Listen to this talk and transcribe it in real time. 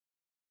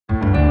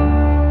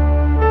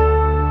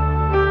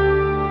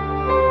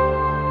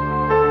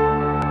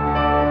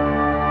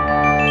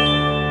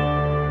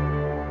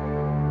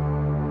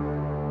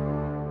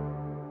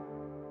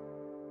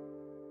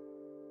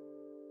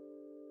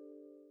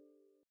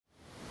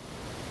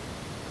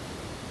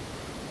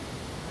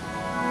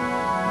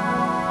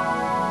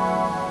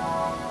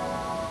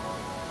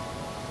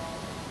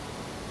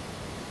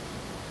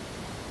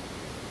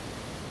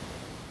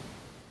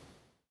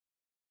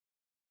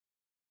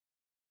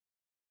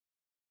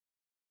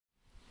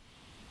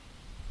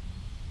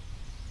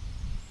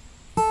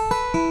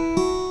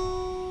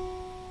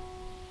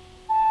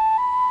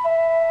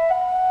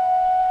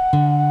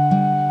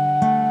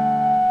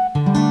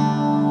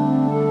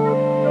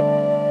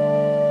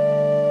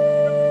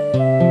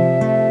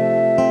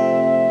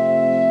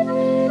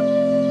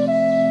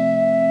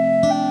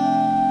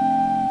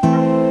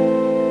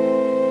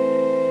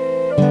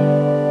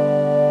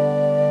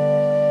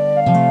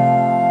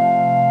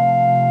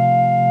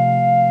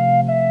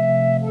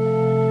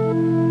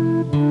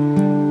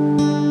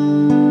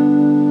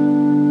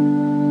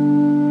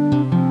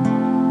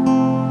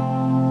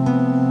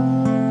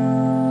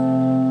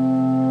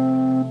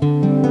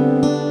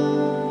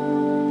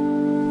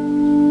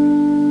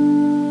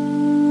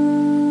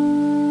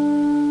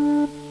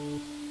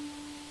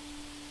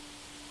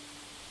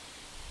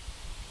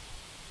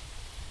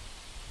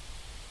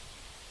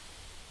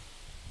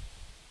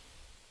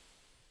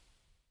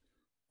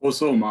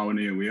Oso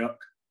Mawane Wiak.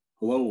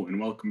 Hello and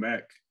welcome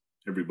back,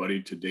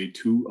 everybody, to day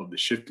 2 of the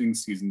Shifting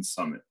Seasons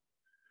Summit.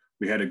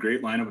 We had a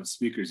great lineup of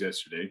speakers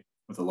yesterday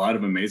with a lot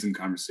of amazing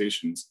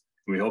conversations,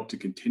 and we hope to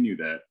continue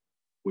that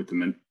with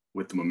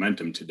the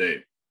momentum today.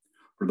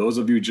 For those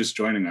of you just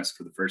joining us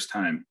for the first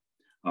time,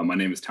 my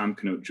name is Tom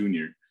Kenote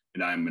Jr.,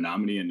 and I am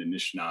Menominee and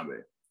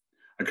Anishinaabe.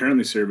 I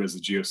currently serve as the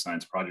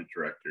Geoscience Project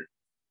Director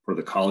for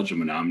the College of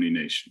Menominee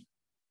Nation.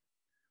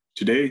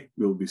 Today,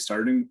 we will be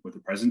starting with a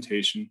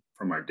presentation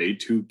from our Day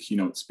 2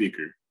 keynote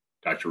speaker,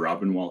 Dr.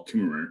 Wall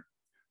Kimmerer,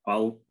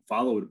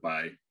 followed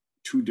by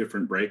 2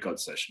 different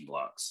breakout session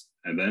blocks,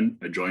 and then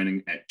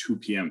adjoining at 2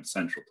 p.m.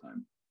 Central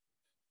Time.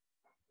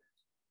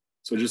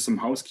 So just some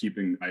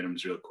housekeeping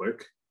items real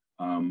quick.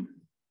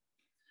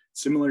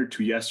 Similar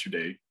to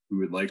yesterday, we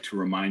would like to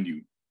remind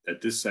you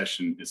that this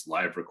session is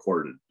live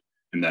recorded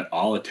and that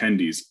all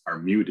attendees are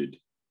muted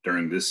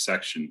during this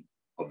section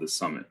of the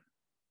summit.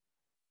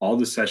 All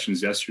the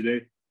sessions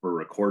yesterday were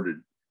recorded,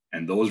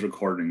 and those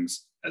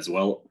recordings, as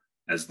well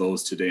as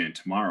those today and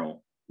tomorrow,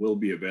 will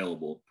be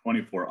available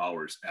 24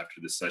 hours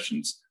after the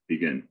sessions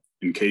begin,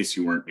 in case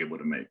you weren't able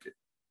to make it.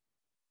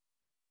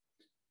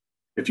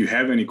 If you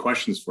have any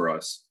questions for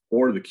us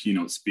or the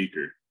keynote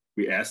speaker,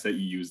 we ask that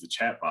you use the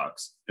chat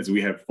box, as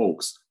we have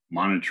folks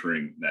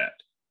monitoring that.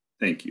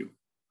 Thank you.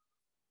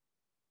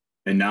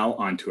 And now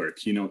on to our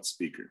keynote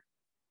speaker.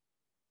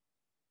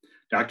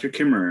 Dr.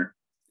 Kimmerer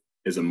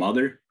is a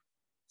mother,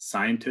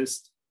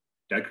 scientist,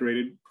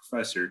 decorated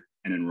professor,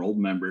 and enrolled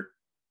member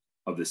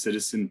of the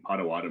Citizen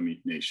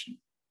Potawatomi Nation.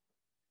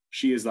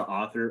 She is the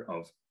author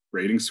of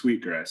Braiding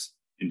Sweetgrass,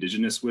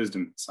 Indigenous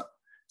Wisdom,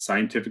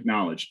 Scientific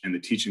Knowledge, and the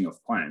Teaching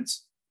of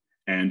Plants,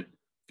 and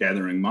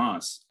Gathering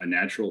Moss, A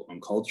Natural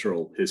and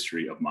Cultural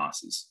History of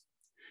Mosses.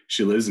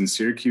 She lives in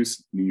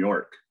Syracuse, New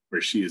York,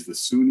 where she is the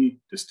SUNY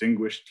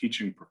Distinguished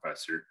Teaching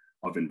Professor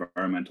of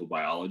Environmental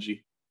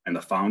Biology and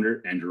the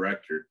founder and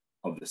director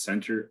of the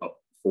Center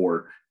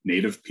for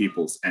Native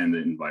Peoples and the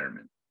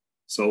Environment.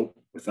 So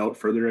without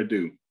further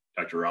ado,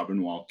 Dr.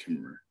 Wall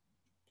Kimmerer.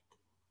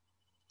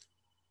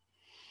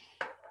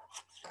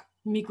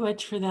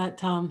 Miigwech for that,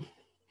 Tom.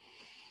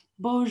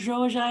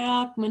 Bonjour,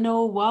 Jayak,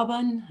 Mano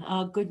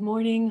Waban. Good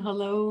morning.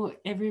 Hello,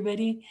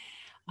 everybody.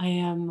 I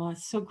am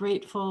so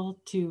grateful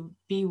to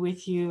be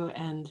with you,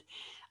 and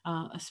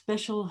a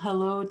special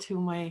hello to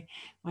my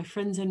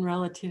friends and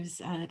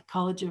relatives at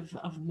College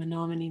of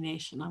Menominee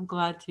Nation. I'm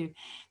glad to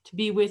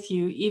be with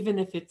you, even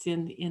if it's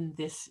in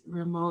this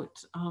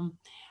remote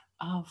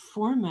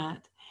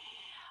format.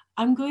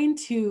 I'm going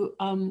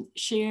to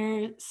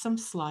share some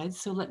slides,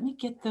 so let me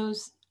get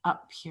those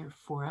up here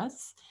for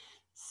us.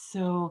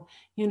 So,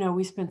 you know,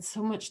 we spend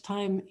so much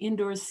time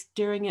indoors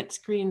staring at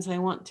screens. I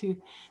want to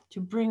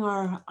bring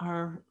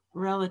our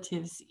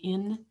relatives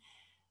in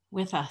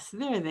with us.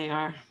 There they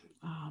are.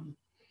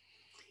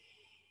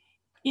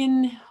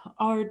 In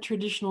our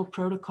traditional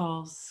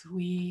protocols,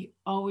 we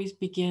always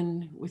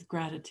begin with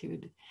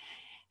gratitude.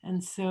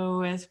 And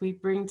so as we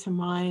bring to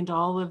mind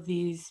all of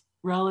these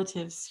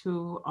relatives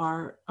who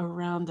are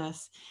around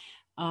us,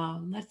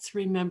 let's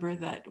remember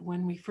that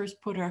when we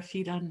first put our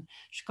feet on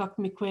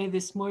Shkokmikwe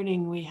this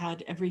morning, we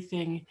had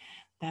everything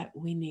that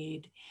we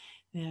need.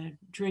 The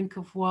drink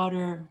of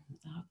water,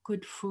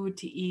 good food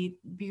to eat,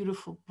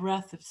 beautiful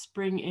breath of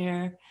spring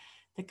air,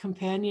 the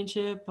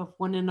companionship of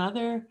one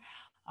another,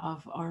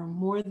 of our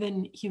more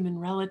than human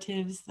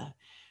relatives, the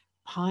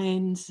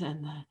pines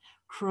and the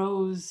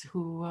crows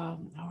who are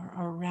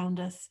around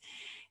us,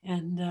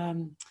 and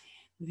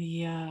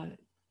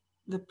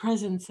the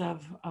presence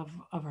of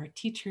our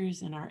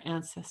teachers and our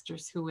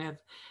ancestors who have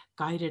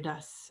guided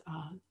us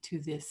to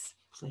this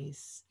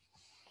place.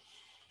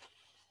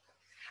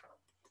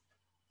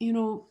 You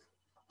know,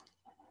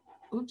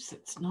 oops,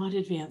 it's not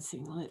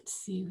advancing. Let's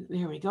see,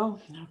 there we go.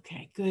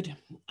 Okay, good.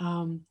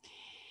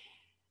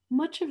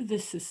 Much of the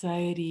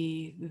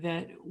society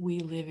that we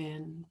live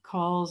in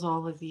calls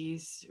all of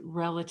these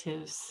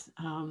relatives,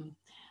 I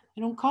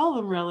don't call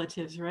them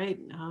relatives, right?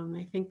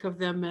 I think of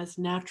them as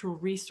natural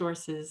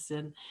resources,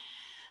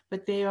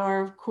 but they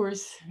are, of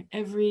course,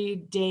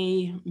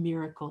 everyday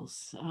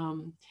miracles.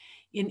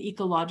 In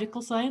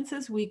ecological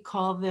sciences, we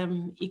call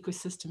them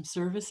ecosystem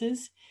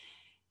services,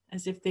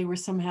 as if they were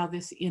somehow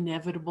this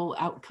inevitable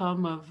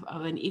outcome of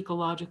an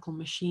ecological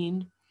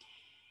machine.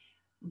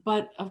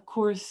 But of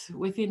course,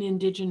 within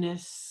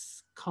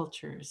Indigenous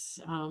cultures,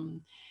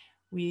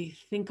 We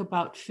think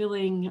about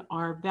filling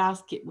our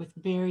basket with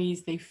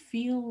berries. They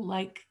feel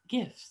like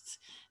gifts,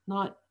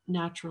 not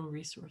natural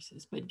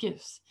resources, but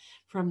gifts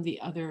from the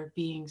other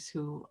beings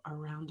who are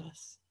around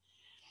us.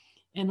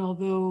 And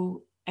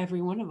although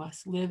every one of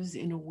us lives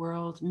in a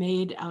world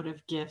made out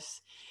of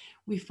gifts,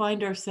 we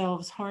find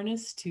ourselves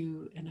harnessed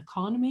to an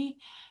economy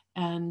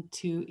and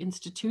to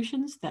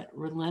institutions that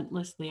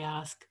relentlessly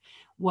ask,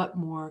 what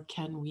more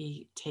can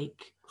we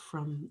take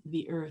from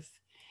the earth?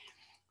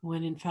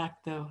 When in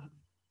fact, the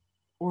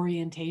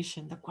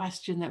orientation, the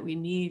question that we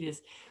need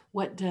is,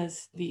 what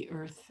does the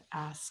earth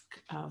ask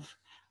of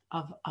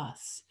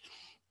us?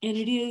 And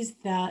it is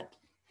that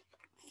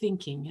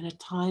thinking in a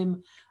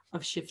time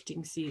of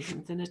shifting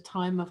seasons, in a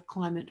time of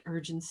climate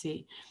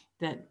urgency,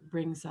 that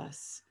brings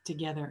us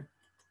together.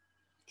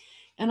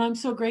 And I'm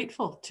so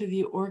grateful to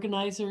the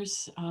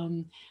organizers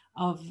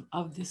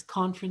of this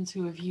conference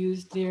who have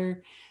used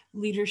their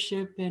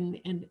leadership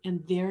and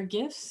their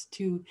gifts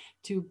to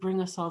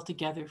bring us all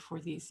together for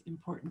these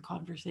important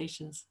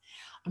conversations.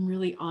 I'm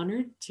really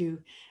honored to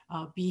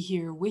be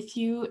here with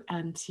you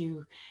and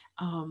to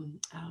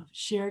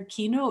share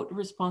keynote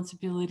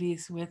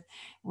responsibilities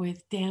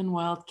with Dan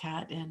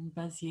Wildcat and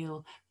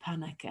Basile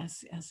Panek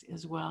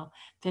as well.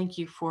 Thank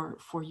you for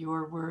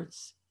your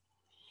words.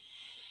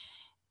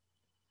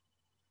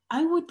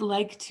 I would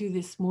like to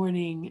this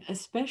morning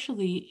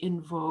especially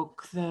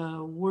invoke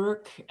the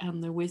work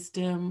and the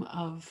wisdom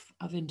of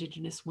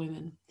Indigenous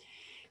women.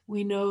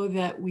 We know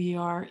that we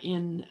are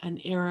in an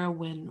era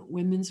when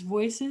women's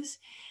voices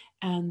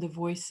and the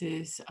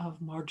voices of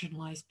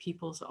marginalized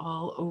peoples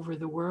all over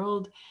the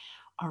world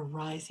are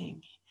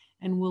rising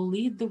and will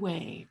lead the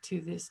way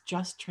to this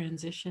just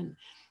transition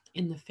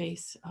in the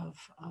face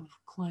of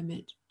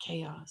climate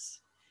chaos.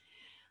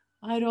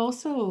 I'd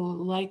also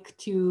like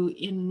to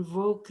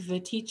invoke the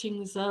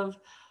teachings of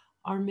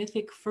our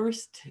mythic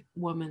first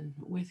woman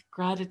with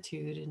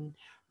gratitude and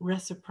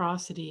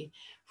reciprocity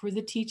for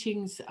the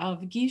teachings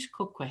of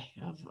Gishkokwe,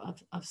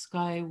 of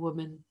Sky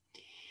Woman.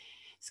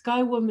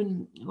 Sky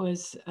Woman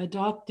was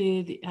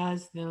adopted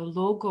as the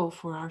logo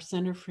for our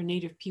Center for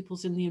Native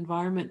Peoples in the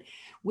Environment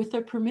with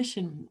the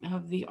permission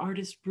of the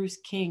artist Bruce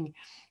King,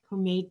 who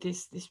made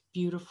this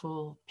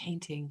beautiful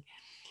painting.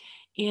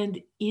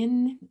 And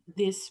in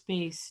this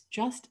space,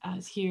 just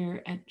as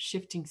here at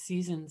Shifting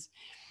Seasons,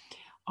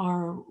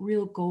 our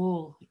real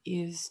goal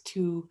is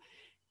to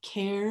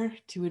care,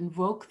 to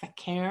invoke the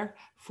care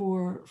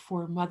for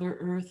Mother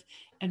Earth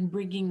and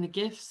bringing the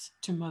gifts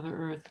to Mother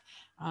Earth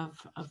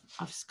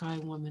of Sky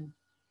Woman.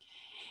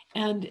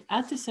 And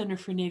at the Center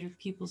for Native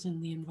Peoples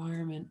in the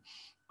Environment,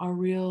 our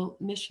real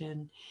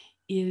mission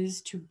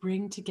is to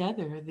bring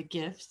together the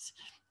gifts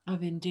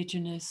of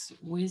Indigenous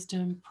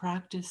wisdom,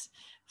 practice,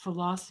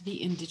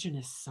 philosophy,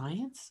 Indigenous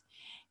science,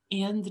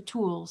 and the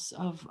tools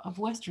of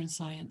Western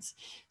science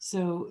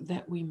so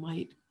that we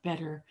might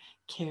better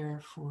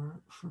care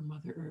for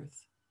Mother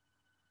Earth.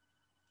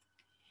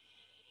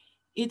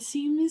 It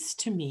seems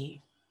to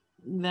me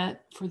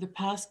that for the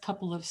past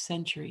couple of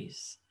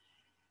centuries,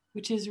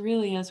 which is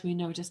really, as we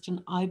know, just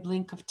an eye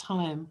blink of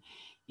time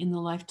in the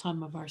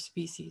lifetime of our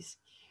species,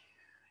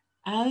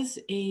 as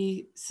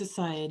a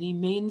society,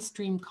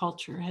 mainstream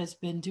culture has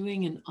been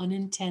doing an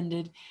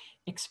unintended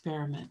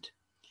experiment,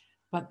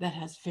 but that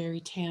has very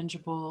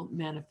tangible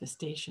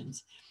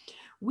manifestations.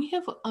 We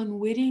have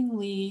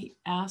unwittingly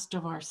asked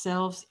of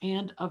ourselves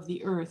and of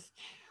the earth,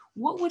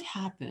 what would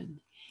happen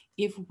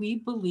if we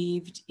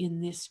believed in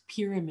this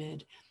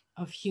pyramid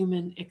of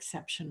human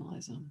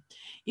exceptionalism?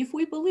 If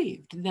we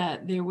believed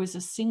that there was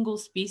a single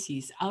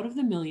species out of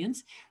the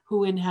millions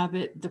who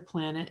inhabit the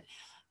planet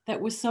that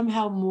was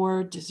somehow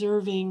more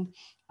deserving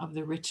of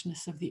the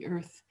richness of the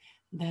earth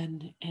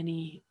than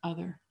any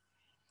other.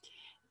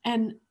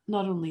 And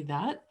not only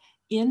that,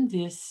 in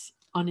this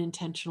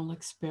unintentional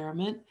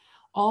experiment,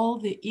 all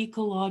the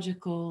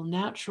ecological,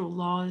 natural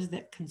laws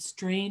that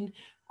constrain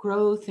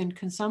growth and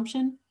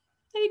consumption,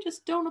 they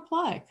just don't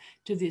apply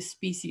to this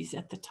species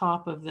at the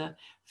top of the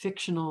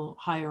fictional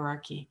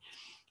hierarchy.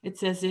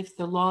 It's as if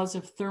the laws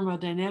of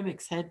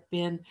thermodynamics had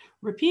been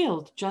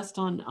repealed just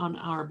on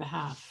our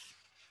behalf.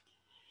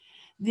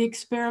 The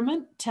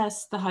experiment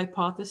tests the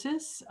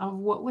hypothesis of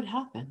what would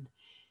happen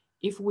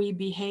if we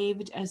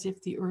behaved as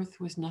if the earth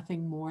was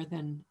nothing more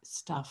than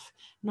stuff,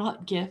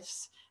 not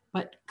gifts,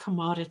 but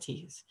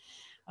commodities,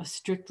 a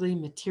strictly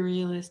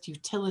materialist,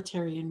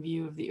 utilitarian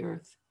view of the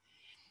earth.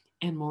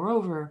 And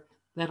moreover,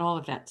 that all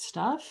of that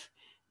stuff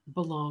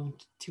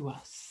belonged to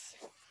us.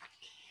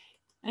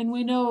 And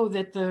we know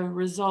that the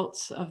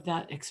results of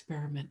that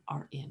experiment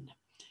are in.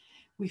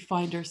 We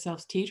find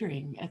ourselves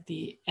teetering at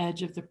the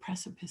edge of the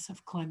precipice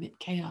of climate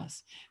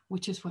chaos,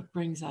 which is what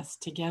brings us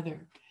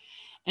together,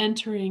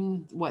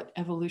 entering what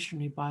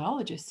evolutionary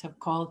biologists have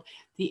called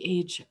the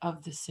age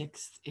of the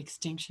sixth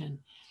extinction,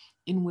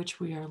 in which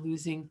we are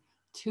losing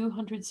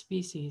 200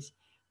 species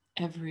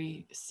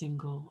every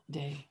single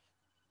day.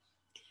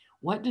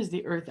 What does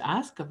the earth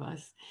ask of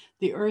us?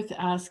 The earth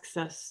asks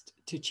us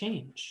to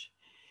change.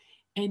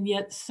 And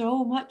yet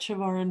so much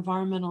of our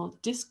environmental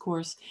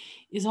discourse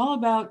is all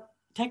about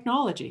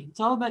technology. It's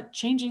all about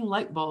changing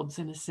light bulbs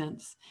in a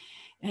sense.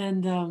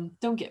 And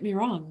don't get me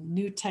wrong,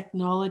 new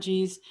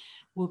technologies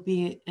will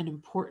be an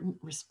important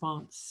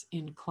response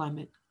in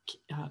climate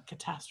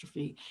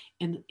catastrophe,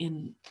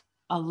 in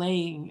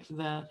allaying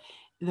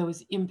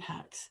those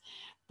impacts.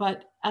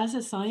 But as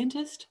a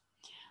scientist,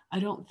 I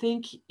don't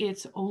think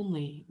it's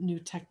only new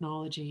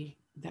technology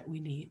that we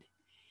need.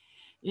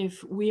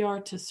 If we are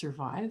to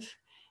survive,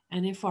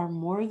 and if our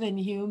more than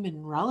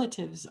human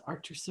relatives are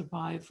to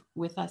survive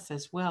with us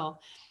as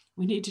well,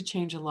 we need to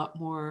change a lot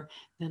more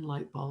than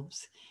light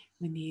bulbs.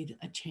 We need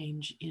a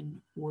change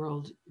in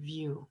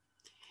worldview,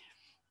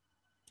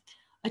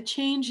 a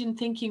change in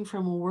thinking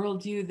from a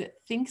worldview that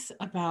thinks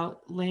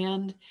about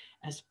land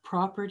as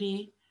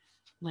property,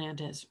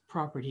 land as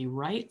property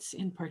rights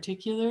in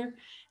particular,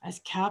 as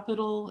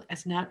capital,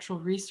 as natural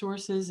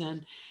resources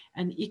and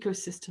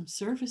ecosystem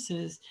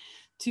services,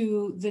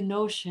 to the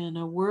notion,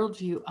 a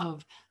worldview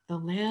of the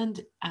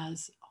land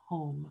as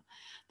home,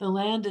 the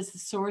land as the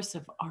source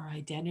of our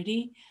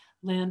identity,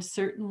 land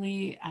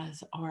certainly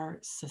as our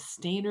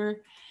sustainer,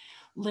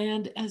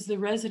 land as the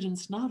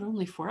residence not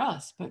only for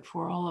us, but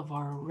for all of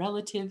our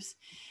relatives,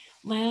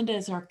 land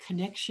as our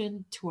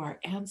connection to our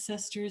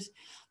ancestors,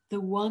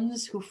 the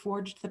ones who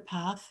forged the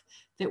path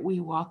that we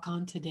walk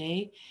on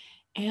today,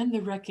 and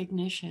the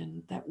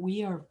recognition that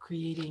we are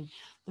creating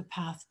the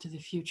path to the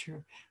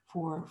future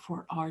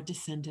for our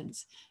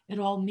descendants. It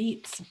all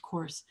meets, of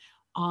course,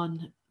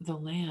 on the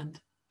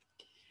land.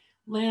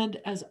 Land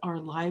as our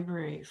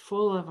library,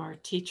 full of our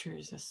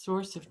teachers, a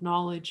source of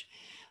knowledge.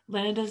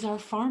 Land as our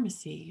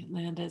pharmacy,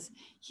 land as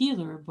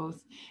healer,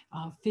 both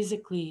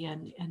physically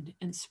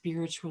and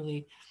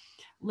spiritually.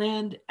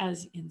 Land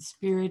as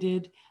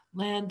inspirited,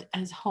 land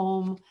as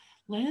home,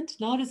 land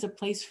not as a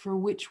place for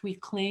which we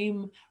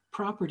claim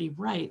property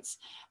rights,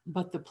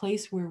 but the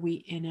place where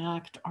we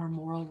enact our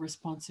moral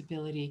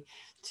responsibility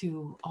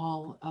to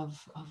all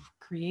of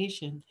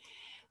creation,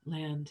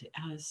 land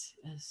as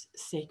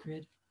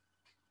sacred.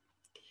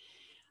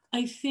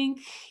 I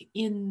think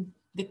in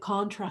the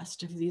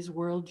contrast of these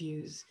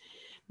worldviews,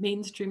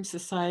 mainstream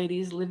society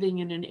is living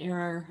in an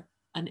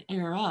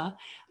era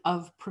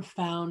of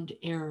profound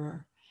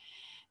error.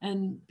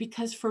 And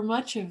because for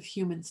much of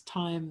humans'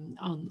 time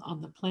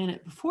on the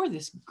planet before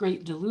this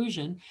great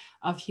delusion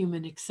of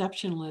human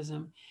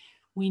exceptionalism,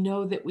 we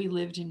know that we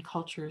lived in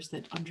cultures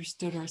that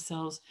understood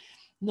ourselves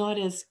not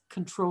as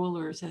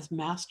controllers, as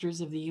masters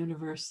of the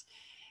universe,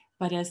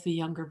 but as the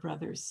younger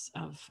brothers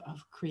of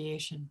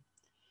creation.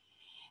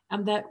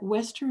 And that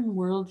Western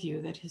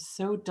worldview that has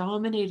so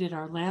dominated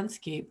our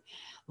landscape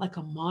like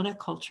a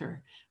monoculture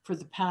for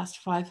the past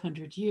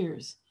 500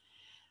 years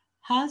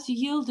has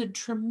yielded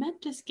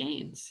tremendous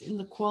gains in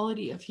the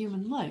quality of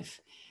human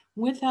life,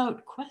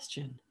 without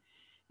question.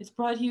 It's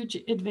brought huge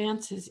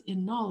advances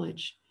in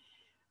knowledge,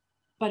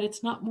 but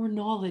it's not more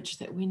knowledge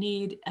that we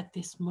need at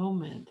this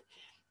moment.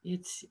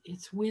 It's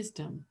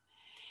wisdom.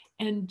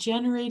 And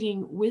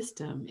generating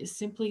wisdom is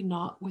simply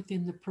not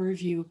within the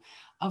purview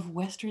of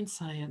Western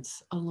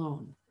science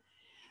alone.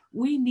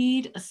 We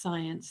need a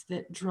science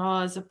that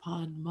draws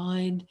upon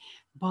mind,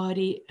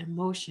 body,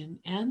 emotion,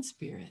 and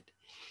spirit.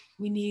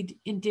 We need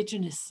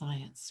indigenous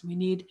science. We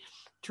need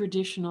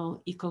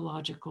traditional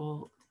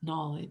ecological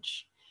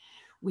knowledge,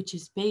 which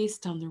is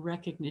based on the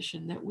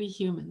recognition that we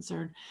humans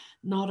are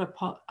not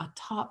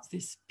atop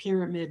this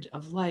pyramid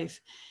of life,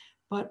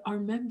 but are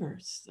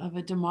members of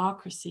a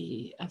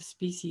democracy of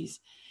species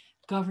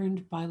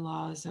governed by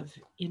laws of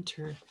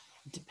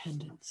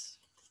interdependence.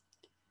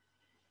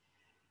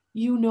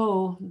 You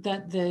know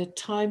that the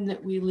time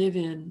that we live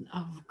in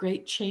of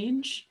great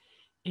change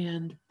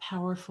and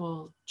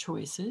powerful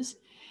choices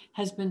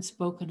has been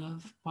spoken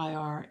of by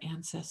our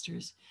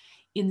ancestors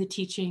in the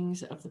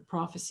teachings of the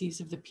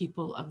prophecies of the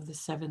people of the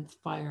seventh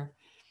fire.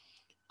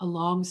 A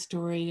long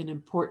story, an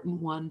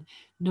important one,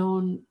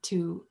 known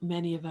to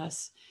many of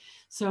us.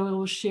 So I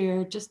will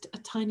share just a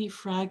tiny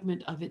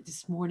fragment of it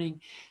this morning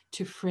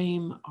to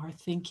frame our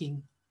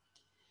thinking.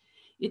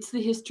 It's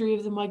the history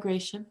of the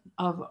migration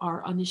of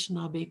our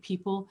Anishinaabe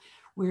people,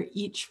 where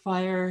each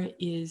fire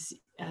is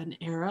an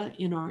era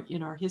in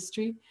our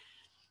history.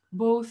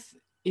 Both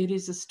it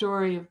is a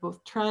story of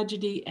both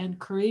tragedy and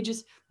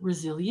courageous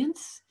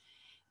resilience.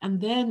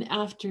 And then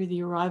after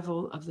the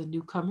arrival of the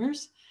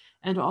newcomers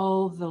and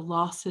all the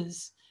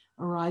losses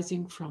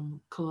arising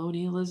from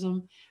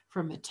colonialism,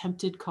 from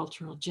attempted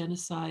cultural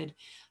genocide,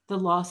 the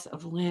loss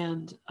of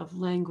land, of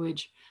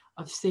language,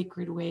 of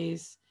sacred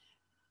ways,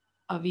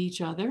 of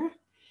each other,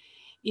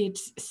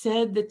 it's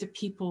said that the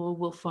people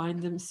will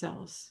find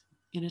themselves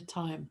in a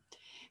time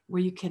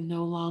where you can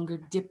no longer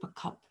dip a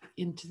cup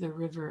into the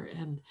river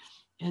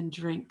and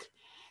drink,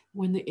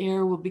 when the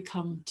air will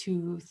become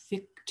too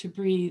thick to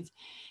breathe,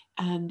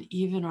 and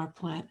even our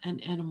plant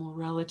and animal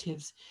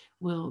relatives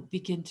will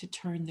begin to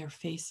turn their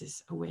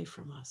faces away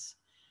from us.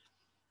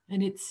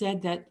 And it's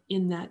said that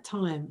in that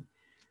time,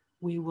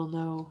 we will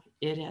know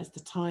it as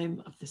the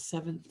time of the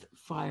seventh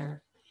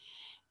fire.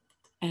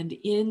 And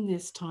in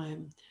this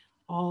time,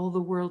 all the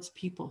world's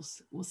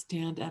peoples will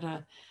stand at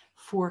a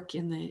fork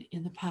in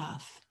the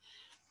path,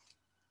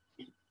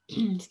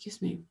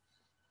 excuse me,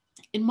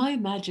 in my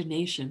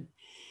imagination,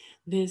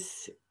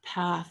 this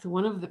path,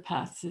 one of the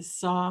paths is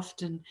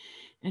soft and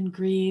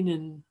green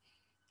and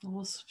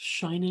almost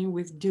shining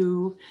with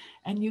dew,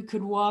 and you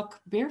could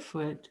walk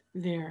barefoot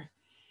there.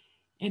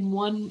 And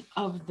one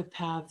of the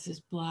paths is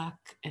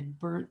black and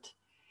burnt,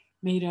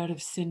 made out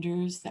of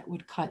cinders that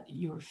would cut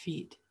your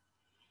feet.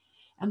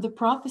 And the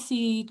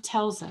prophecy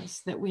tells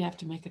us that we have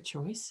to make a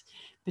choice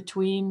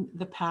between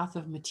the path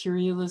of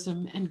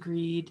materialism and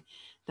greed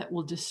that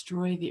will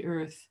destroy the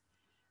earth,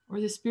 or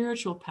the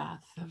spiritual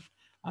path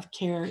of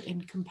care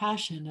and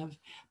compassion, of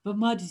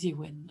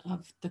Bamadziwin,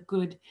 of the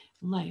good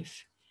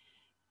life.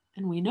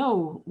 And we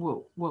know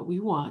what we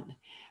want,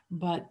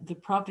 but the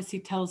prophecy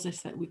tells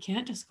us that we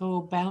can't just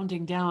go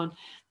bounding down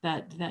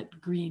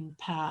that green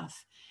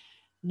path,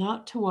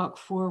 not to walk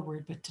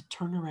forward, but to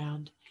turn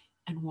around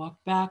and walk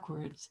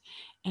backwards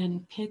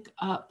and pick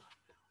up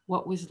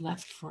what was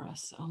left for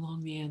us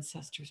along the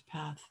ancestors'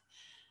 path,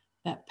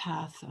 that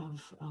path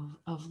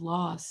of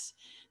loss.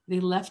 They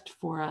left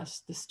for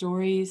us the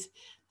stories,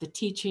 the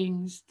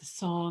teachings, the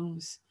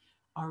songs,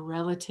 our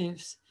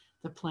relatives,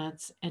 the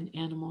plants and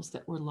animals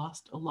that were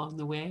lost along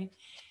the way,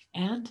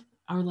 and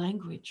our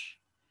language.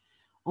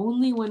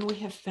 Only when we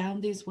have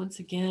found these once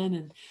again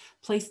and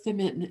placed them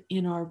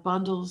in our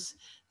bundles,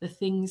 the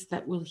things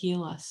that will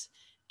heal us,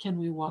 can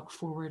we walk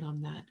forward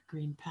on that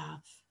green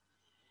path.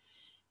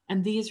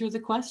 And these are the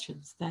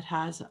questions that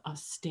has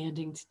us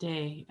standing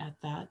today at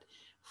that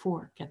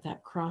fork, at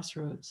that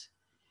crossroads.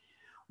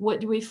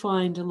 What do we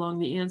find along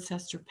the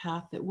ancestor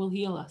path that will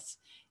heal us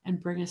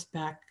and bring us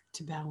back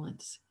to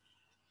balance?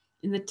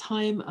 In the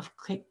time of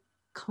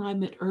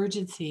climate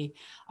urgency,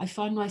 I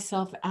find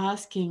myself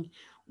asking,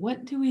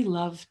 what do we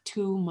love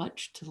too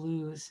much to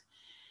lose?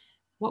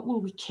 What will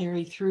we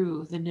carry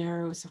through the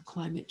narrows of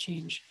climate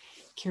change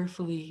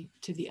carefully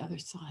to the other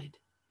side?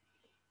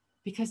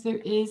 Because there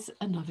is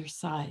another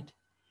side.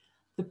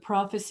 The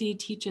prophecy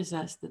teaches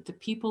us that the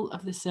people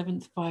of the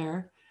seventh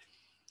fire,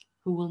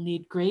 who will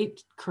need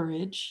great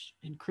courage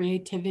and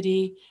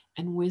creativity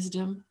and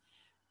wisdom,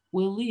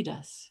 will lead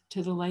us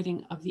to the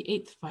lighting of the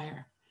eighth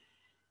fire.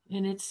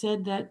 And it's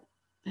said that,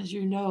 as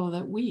you know,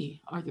 that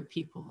we are the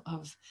people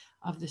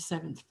of the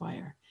seventh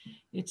fire.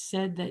 It's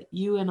said that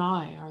you and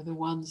I are the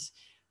ones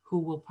who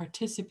will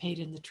participate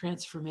in the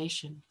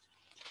transformation.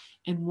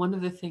 And one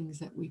of the things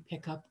that we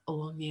pick up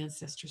along the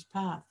ancestors'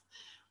 path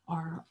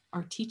are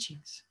our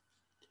teachings.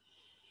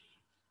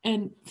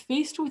 And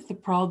faced with the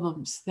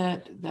problems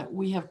that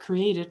we have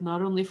created,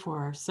 not only for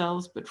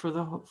ourselves, but for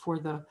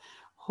the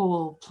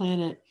whole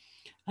planet,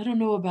 I don't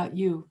know about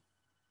you,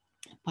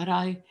 but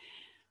I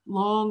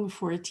long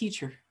for a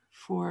teacher,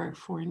 for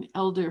an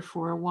elder,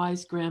 for a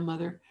wise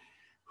grandmother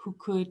who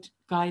could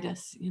guide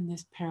us in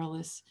this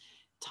perilous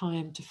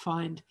time to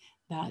find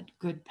that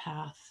good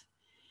path.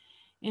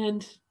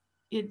 And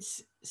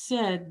it's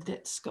said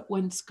that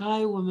when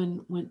Sky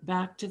Woman went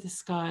back to the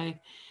sky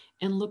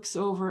and looks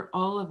over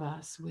all of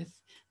us with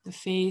the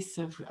face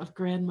of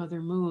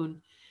Grandmother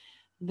Moon,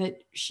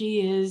 that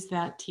she is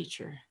that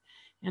teacher.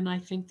 And I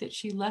think that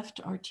she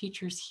left our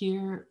teachers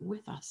here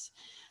with us,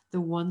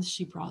 the ones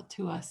she brought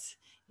to us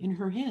in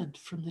her hand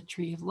from the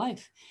tree of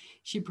life.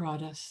 She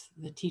brought us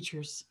the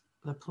teachers,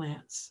 the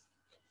plants.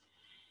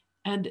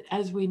 And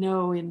as we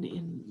know,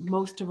 in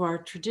most of our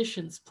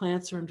traditions,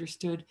 plants are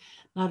understood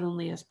not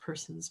only as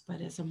persons,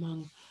 but as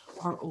among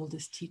our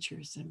oldest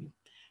teachers. I mean,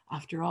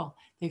 after all,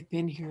 they've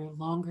been here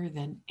longer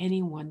than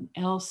anyone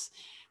else.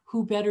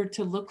 Who better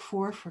to look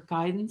for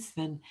guidance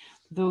than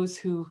those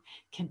who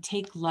can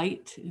take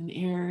light and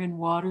air and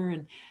water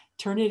and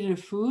turn it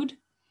into food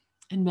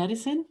and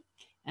medicine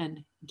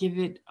and give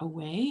it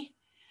away?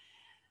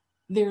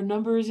 Their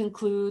numbers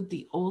include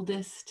the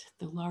oldest,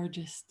 the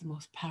largest, the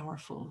most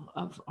powerful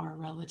of our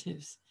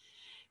relatives.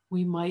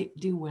 We might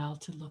do well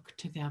to look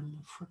to them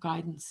for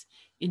guidance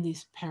in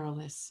these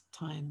perilous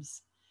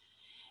times.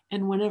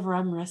 And whenever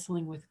I'm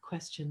wrestling with a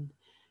question,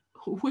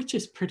 which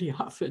is pretty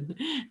often,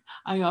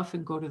 I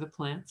often go to the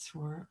plants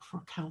for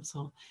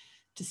counsel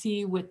to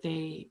see what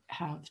they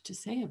have to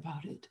say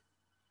about it.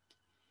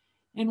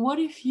 And what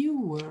if you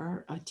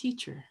were a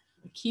teacher,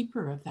 a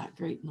keeper of that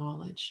great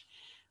knowledge,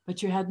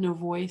 but you had no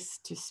voice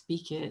to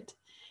speak it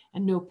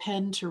and no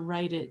pen to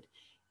write it,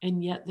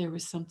 and yet there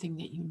was something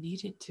that you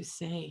needed to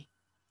say?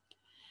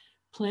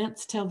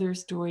 Plants tell their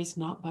stories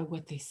not by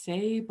what they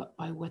say, but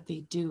by what they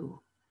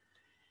do.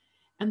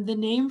 And the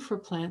name for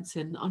plants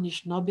in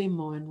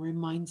Anishinaabemowin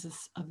reminds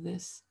us of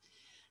this.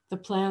 The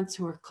plants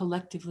who are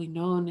collectively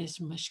known as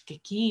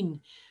mashkakin,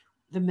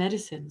 the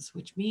medicines,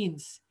 which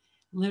means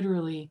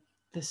literally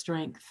the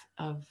strength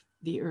of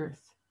the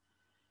earth.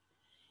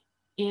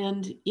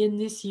 And in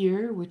this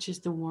year, which is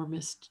the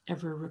warmest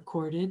ever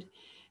recorded,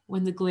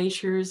 when the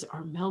glaciers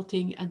are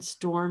melting and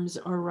storms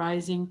are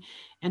rising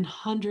and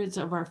hundreds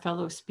of our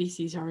fellow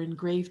species are in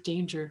grave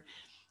danger,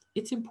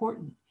 it's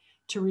important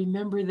to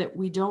remember that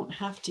we don't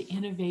have to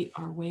innovate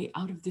our way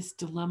out of this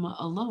dilemma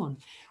alone.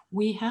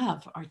 We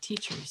have our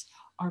teachers,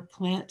 our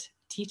plant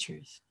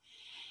teachers.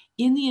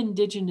 In the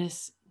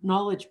Indigenous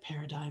knowledge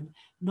paradigm,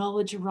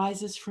 knowledge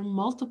arises from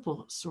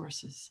multiple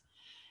sources.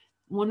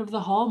 One of the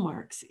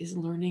hallmarks is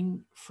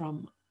learning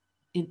from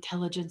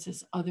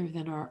intelligences other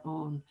than our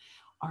own,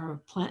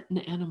 our plant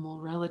and animal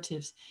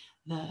relatives,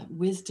 the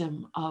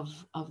wisdom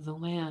of the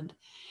land.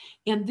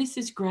 And this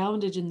is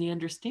grounded in the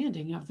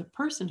understanding of the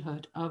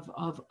personhood of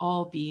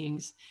all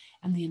beings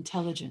and the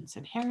intelligence,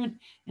 inherent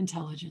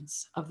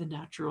intelligence of the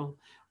natural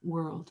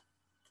world.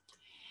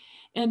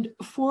 And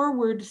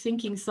forward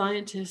thinking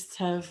scientists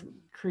have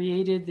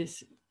created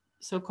this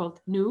so called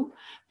new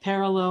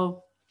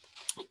parallel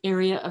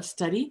area of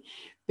study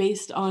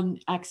based on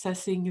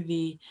accessing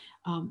the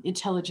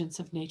intelligence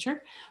of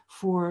nature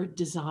for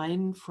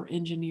design, for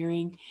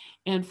engineering,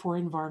 and for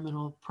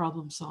environmental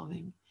problem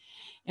solving.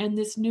 And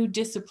this new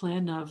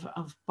discipline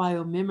of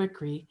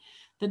biomimicry,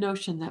 the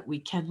notion that we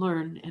can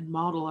learn and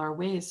model our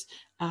ways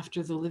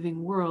after the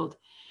living world.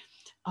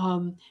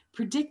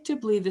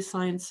 Predictably, the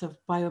science of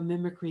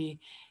biomimicry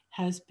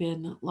has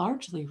been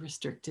largely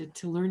restricted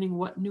to learning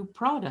what new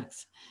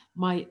products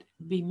might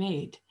be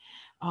made.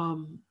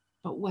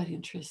 But what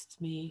interests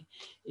me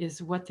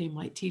is what they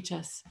might teach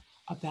us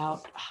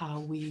about how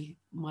we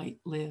might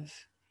live.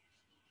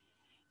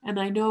 And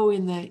I know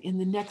in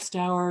the next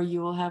hour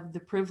you will have the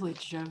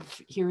privilege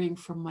of hearing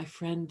from my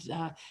friend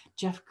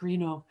Jeff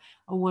Greeno,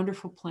 a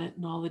wonderful plant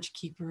knowledge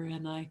keeper.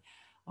 And I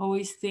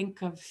always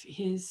think of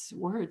his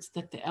words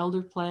that the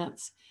elder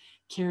plants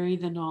carry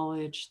the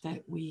knowledge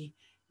that we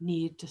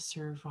need to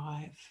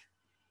survive.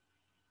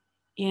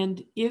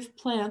 And if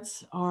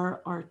plants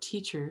are our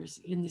teachers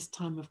in this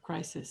time of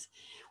crisis,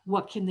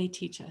 what can they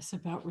teach us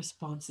about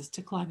responses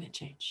to climate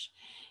change?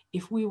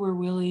 If we were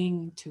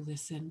willing to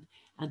listen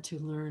and to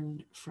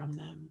learn from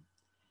them.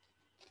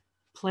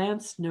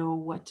 Plants know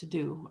what to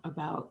do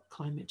about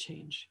climate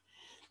change.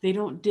 They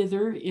don't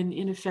dither in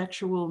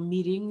ineffectual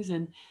meetings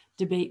and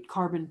debate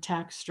carbon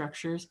tax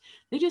structures.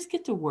 They just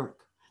get to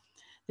work.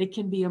 They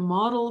can be a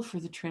model for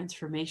the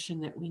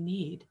transformation that we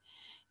need.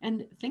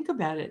 And think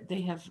about it,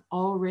 they have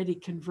already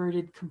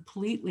converted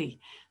completely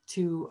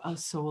to a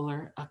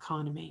solar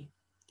economy.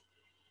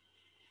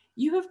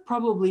 You have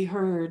probably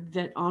heard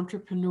that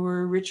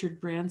entrepreneur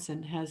Richard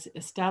Branson has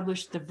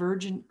established the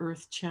Virgin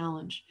Earth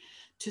Challenge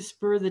to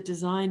spur the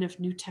design of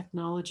new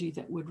technology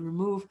that would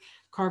remove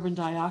carbon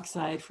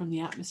dioxide from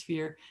the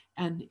atmosphere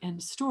and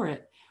store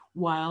it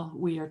while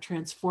we are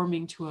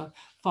transforming to a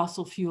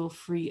fossil fuel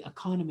free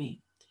economy.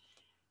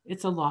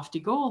 It's a lofty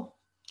goal,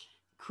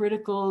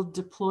 critical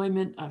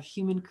deployment of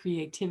human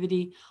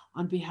creativity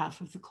on behalf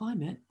of the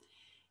climate,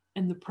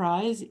 and the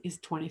prize is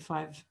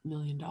 $25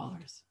 million.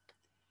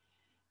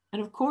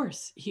 And of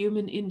course,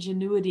 human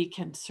ingenuity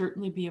can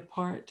certainly be a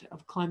part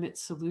of climate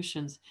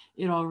solutions.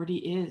 It already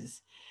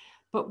is.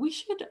 But we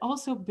should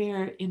also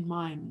bear in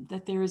mind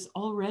that there is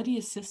already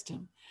a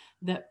system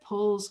that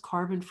pulls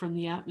carbon from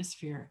the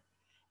atmosphere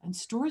and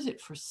stores it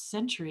for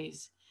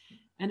centuries.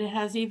 And it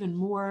has even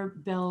more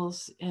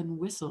bells and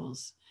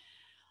whistles.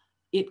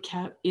 It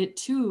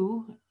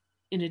too,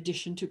 in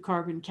addition to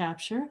carbon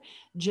capture,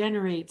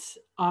 generates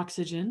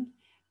oxygen,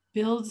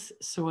 builds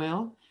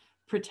soil,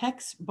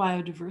 protects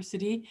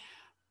biodiversity,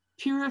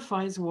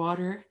 purifies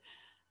water,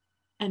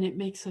 and it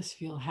makes us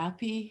feel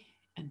happy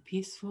and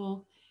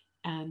peaceful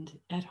and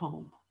at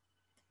home.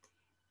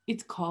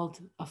 It's called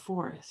a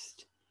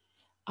forest.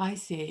 I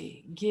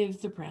say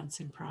give the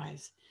Branson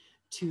Prize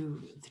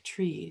to the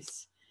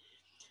trees,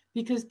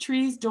 because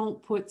trees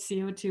don't put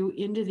CO2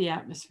 into the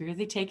atmosphere.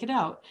 They take it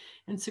out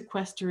and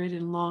sequester it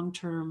in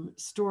long-term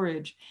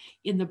storage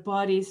in the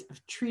bodies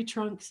of tree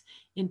trunks,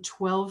 in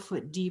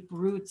 12-foot deep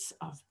roots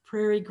of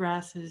prairie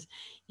grasses,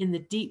 in the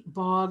deep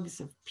bogs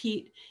of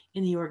peat,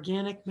 in the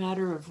organic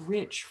matter of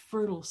rich,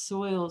 fertile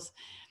soils.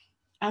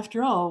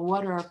 After all,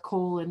 what are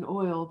coal and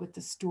oil but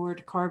the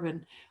stored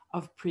carbon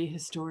of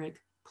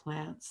prehistoric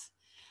plants?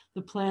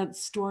 The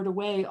plants stored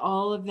away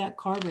all of that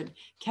carbon,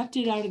 kept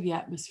it out of the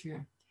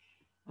atmosphere,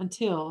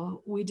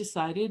 until we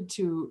decided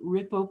to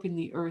rip open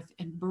the earth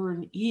and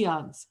burn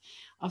eons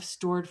of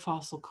stored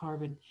fossil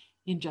carbon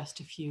in just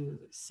a few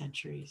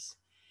centuries.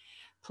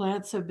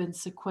 Plants have been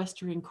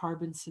sequestering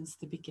carbon since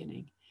the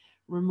beginning,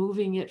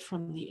 removing it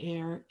from the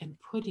air and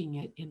putting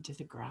it into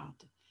the ground.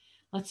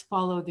 Let's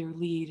follow their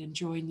lead and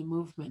join the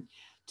movement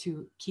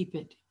to keep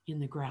it in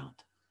the ground.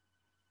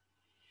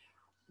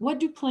 What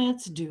do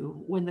plants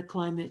do when the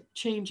climate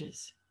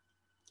changes?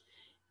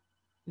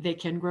 They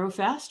can grow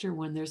faster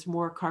when there's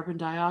more carbon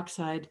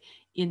dioxide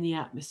in the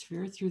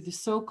atmosphere through the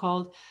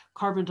so-called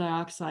carbon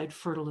dioxide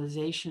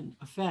fertilization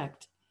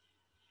effect.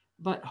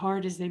 But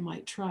hard as they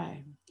might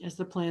try, as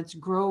the plants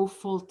grow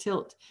full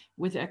tilt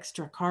with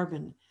extra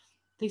carbon,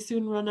 they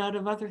soon run out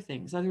of other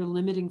things. Other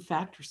limiting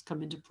factors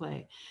come into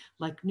play,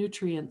 like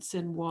nutrients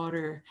and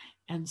water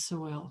and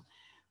soil,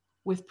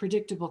 with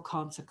predictable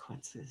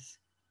consequences.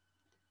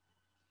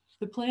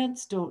 The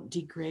plants don't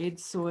degrade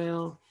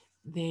soil,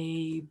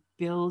 they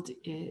build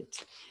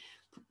it.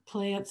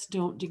 Plants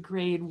don't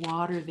degrade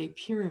water, they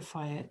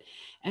purify it.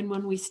 And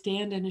when we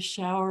stand in a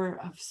shower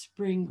of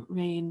spring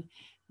rain,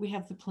 we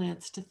have the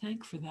plants to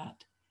thank for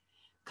that.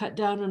 Cut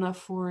down enough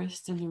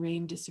forests and the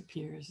rain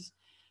disappears.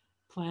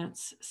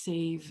 Plants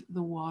save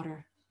the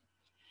water.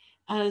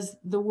 As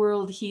the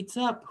world heats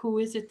up, who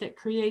is it that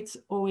creates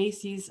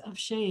oases of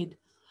shade?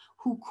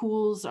 Who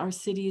cools our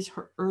cities'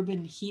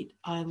 urban heat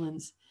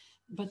islands?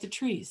 But the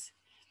trees,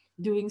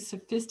 doing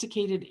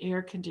sophisticated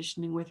air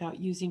conditioning without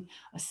using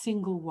a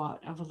single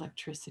watt of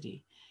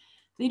electricity.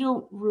 They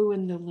don't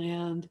ruin the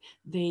land,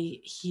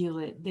 they heal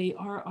it. They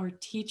are our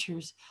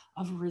teachers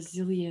of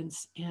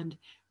resilience and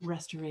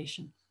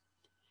restoration.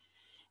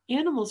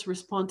 Animals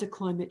respond to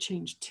climate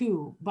change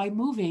too by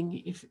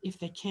moving, if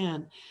they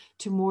can,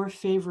 to more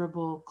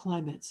favorable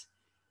climates,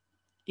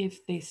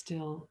 if they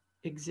still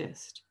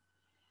exist.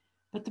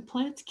 But the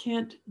plants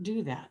can't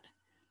do that.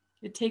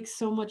 It takes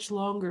so much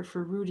longer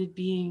for rooted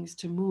beings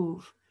to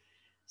move,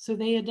 so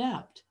they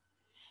adapt.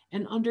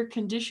 And under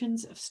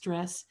conditions of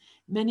stress,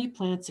 many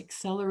plants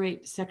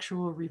accelerate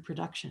sexual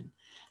reproduction.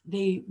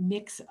 They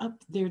mix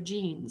up their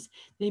genes.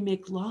 They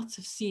make lots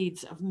of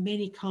seeds of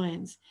many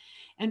kinds.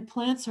 And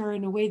plants are,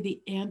 in a way,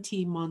 the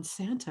anti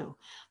Monsanto.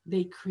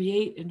 They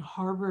create and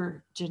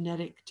harbor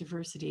genetic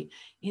diversity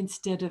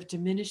instead of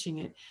diminishing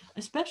it,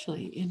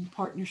 especially in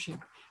partnership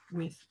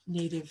with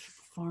native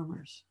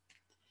farmers.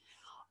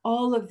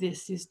 All of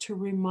this is to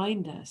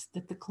remind us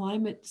that the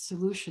climate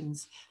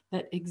solutions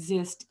that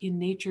exist in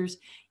nature's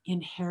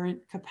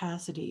inherent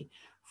capacity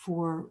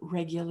for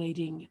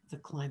regulating the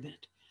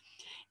climate.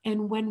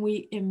 And when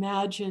we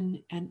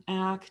imagine and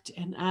act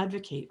and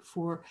advocate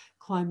for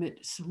climate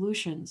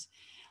solutions,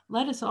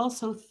 let us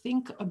also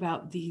think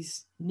about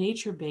these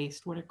nature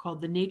based, what are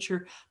called the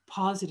nature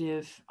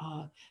positive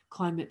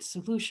climate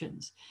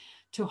solutions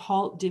to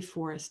halt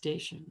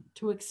deforestation,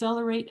 to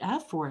accelerate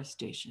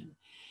afforestation,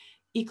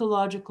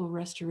 ecological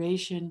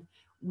restoration,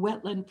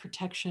 wetland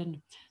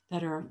protection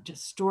that are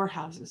just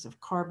storehouses of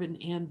carbon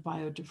and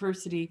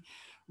biodiversity,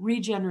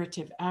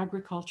 regenerative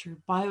agriculture,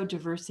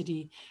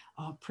 biodiversity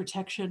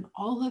protection.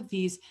 All of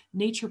these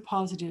nature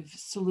positive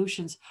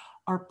solutions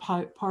are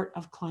part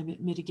of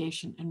climate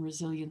mitigation and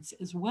resilience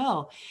as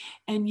well.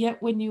 And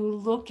yet, when you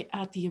look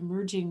at the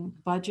emerging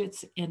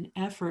budgets and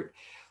effort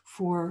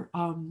for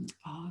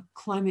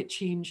climate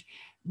change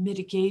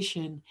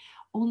mitigation,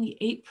 only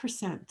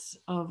 8%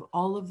 of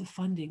all of the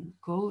funding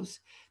goes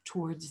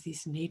towards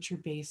these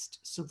nature-based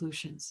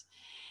solutions.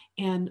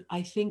 And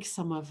I think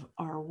some of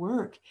our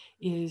work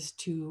is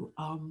to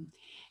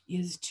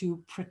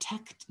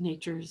protect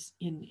nature's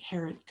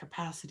inherent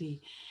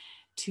capacity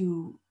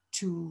to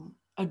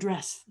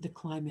address the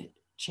climate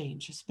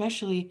change,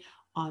 especially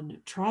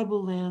on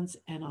tribal lands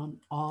and on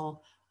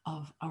all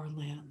of our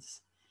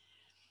lands.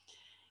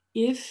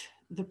 If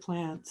the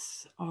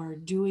plants are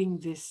doing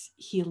this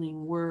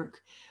healing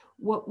work,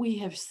 what we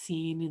have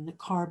seen in the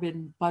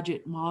carbon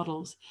budget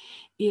models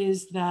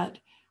is that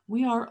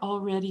we are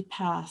already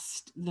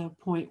past the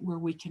point where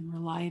we can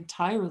rely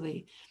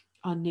entirely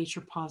on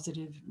nature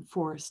positive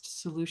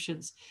forest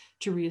solutions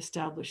to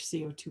reestablish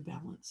CO2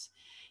 balance.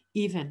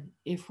 Even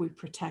if we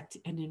protect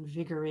and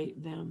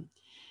invigorate them,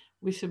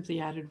 we've simply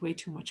added way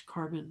too much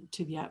carbon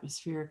to the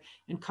atmosphere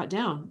and cut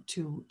down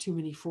too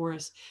many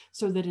forests,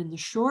 so that in the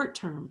short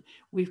term,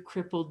 we've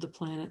crippled the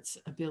planet's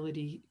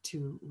ability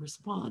to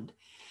respond.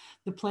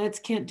 The plants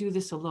can't do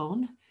this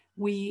alone.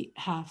 We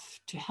have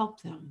to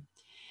help them.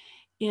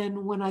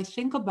 And when I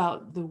think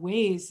about the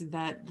ways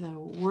that the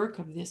work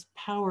of this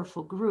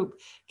powerful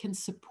group can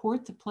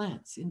support the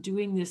plants in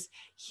doing this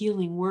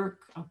healing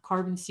work of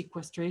carbon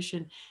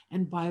sequestration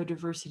and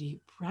biodiversity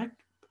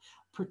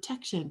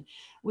protection,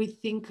 we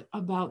think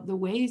about the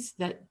ways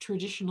that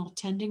traditional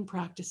tending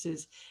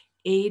practices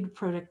aid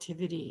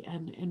productivity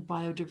and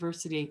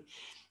biodiversity.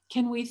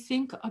 Can we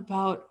think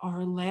about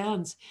our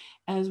lands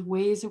as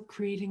ways of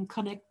creating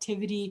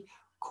connectivity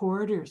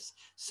corridors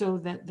so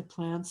that the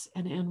plants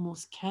and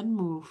animals can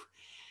move?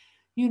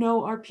 You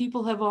know, our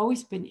people have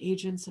always been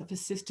agents of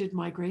assisted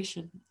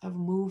migration, of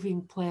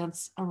moving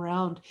plants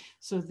around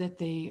so that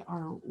they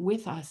are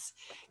with us.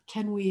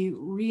 Can we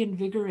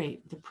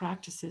reinvigorate the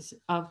practices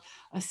of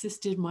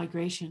assisted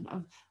migration,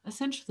 of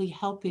essentially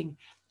helping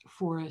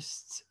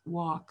forests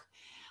walk?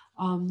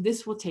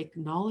 This will take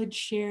knowledge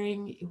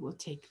sharing, it will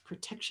take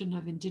protection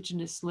of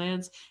Indigenous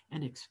lands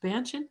and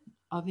expansion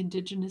of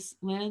Indigenous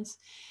lands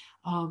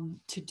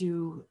to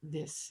do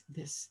this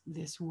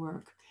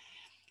work.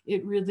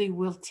 It really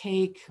will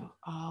take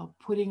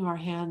putting our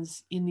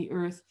hands in the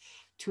earth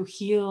to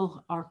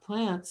heal our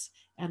plants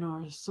and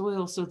our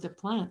soil so the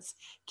plants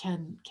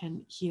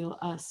can heal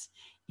us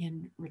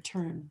in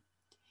return.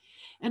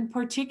 And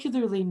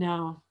particularly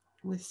now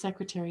with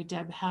Secretary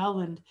Deb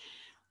Haaland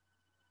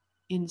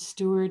in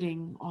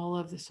stewarding all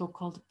of the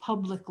so-called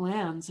public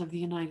lands of the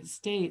United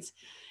States,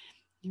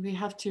 we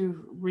have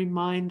to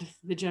remind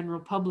the general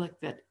public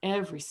that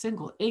every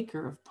single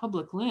acre of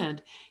public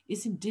land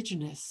is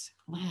Indigenous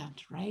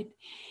land, right?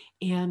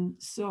 And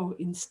so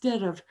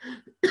instead of,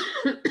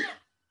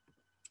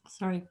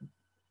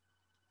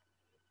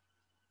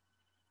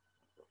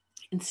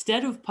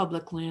 instead of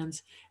public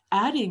lands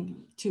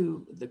adding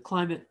to the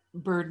climate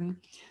burden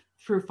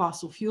through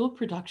fossil fuel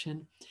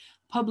production,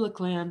 public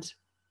land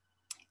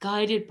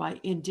guided by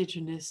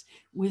Indigenous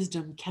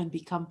wisdom, can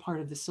become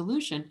part of the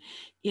solution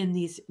in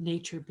these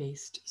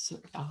nature-based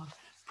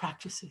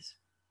practices.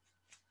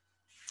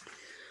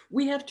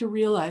 We have to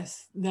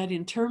realize that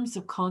in terms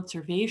of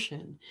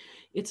conservation,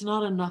 it's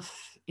not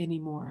enough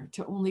anymore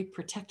to only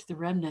protect the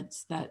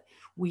remnants that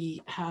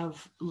we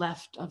have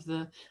left of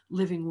the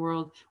living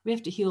world. We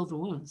have to heal the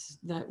wounds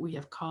that we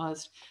have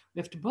caused. We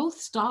have to both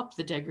stop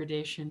the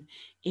degradation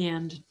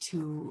and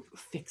to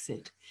fix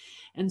it.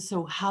 And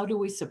so how do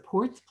we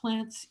support the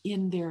plants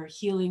in their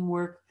healing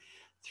work?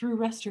 Through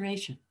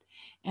restoration.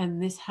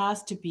 And this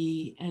has to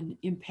be an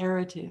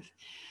imperative,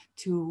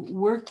 to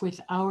work with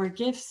our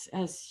gifts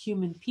as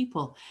human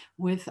people,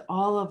 with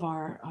all of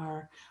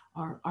our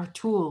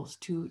tools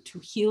to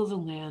heal the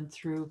land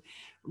through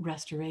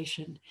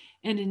restoration.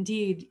 And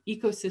indeed,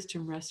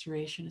 ecosystem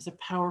restoration is a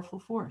powerful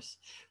force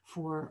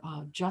for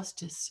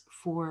justice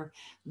for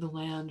the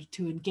land,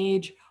 to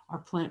engage our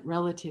plant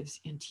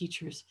relatives and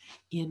teachers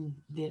in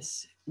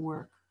this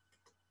work.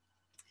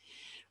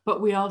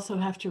 But we also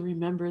have to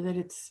remember that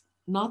it's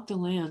not the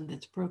land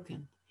that's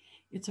broken.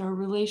 It's our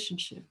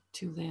relationship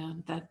to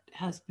land that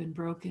has been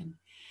broken.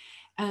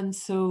 And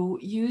so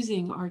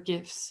using our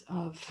gifts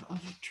of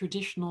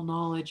traditional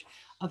knowledge,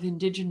 of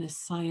Indigenous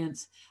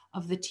science,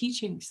 of the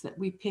teachings that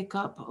we pick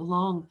up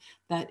along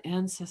that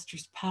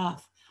ancestors'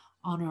 path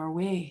on our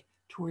way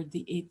toward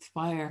the eighth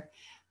fire,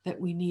 that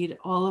we need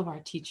all of our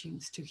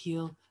teachings to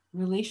heal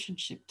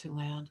relationship to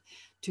land,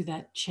 to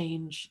that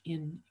change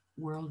in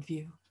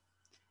worldview.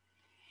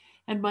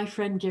 And my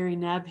friend Gary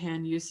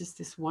Nabhan uses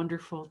this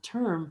wonderful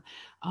term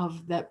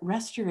of that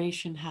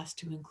restoration has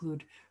to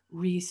include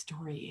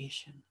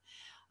restoration,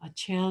 a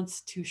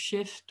chance to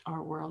shift our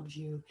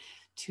worldview,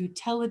 to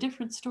tell a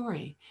different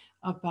story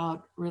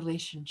about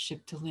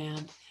relationship to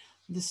land,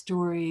 the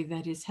story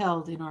that is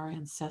held in our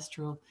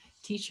ancestral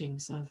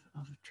teachings of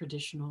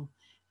traditional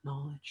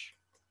knowledge,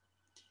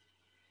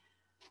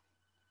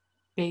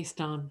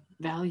 based on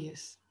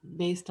values,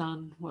 based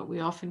on what we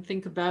often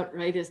think about,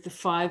 right, as the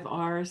 5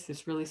 R's.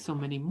 There's really so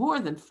many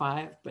more than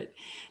 5, but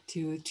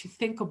to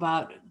think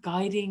about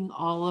guiding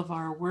all of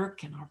our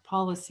work and our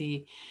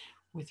policy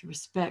with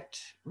respect,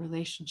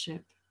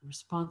 relationship,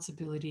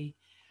 responsibility,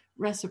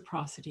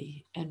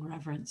 reciprocity, and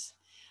reverence.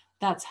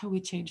 That's how we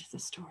change the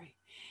story,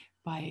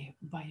 by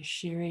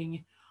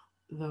sharing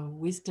the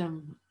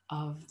wisdom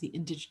of the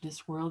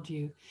Indigenous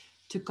worldview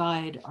to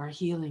guide our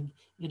healing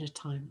in a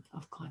time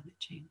of climate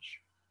change.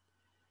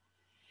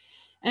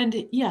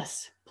 And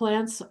yes,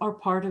 plants are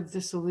part of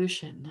the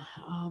solution.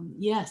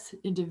 Yes,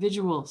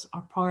 individuals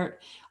are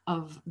part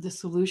of the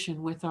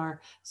solution with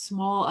our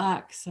small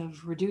acts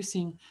of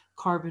reducing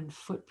carbon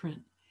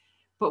footprint.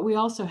 But we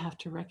also have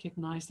to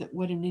recognize that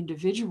what an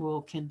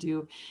individual can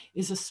do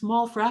is a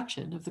small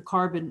fraction of the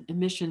carbon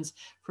emissions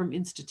from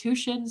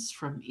institutions,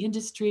 from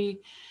industry,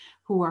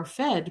 who are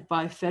fed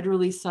by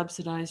federally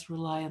subsidized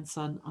reliance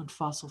on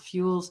fossil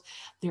fuels.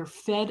 They're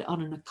fed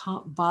on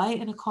by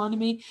an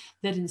economy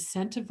that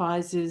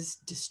incentivizes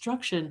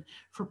destruction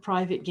for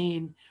private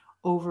gain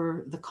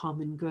over the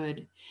common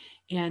good.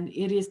 And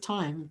it is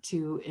time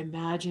to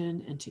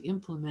imagine and to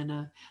implement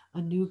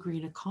a new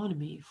green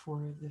economy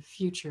for the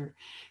future.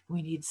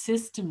 We need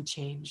system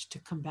change to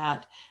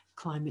combat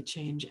climate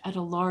change at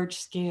a large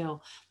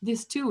scale.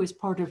 This too is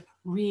part of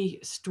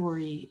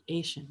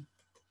restoration.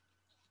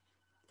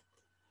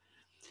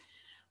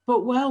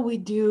 But while we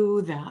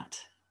do that,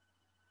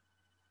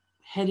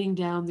 heading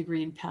down the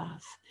green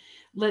path,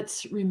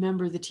 let's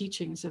remember the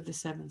teachings of the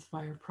 7th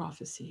fire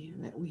prophecy,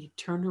 that we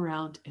turn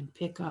around and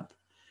pick up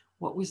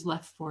what was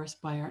left for us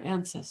by our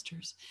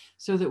ancestors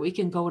so that we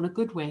can go in a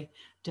good way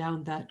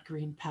down that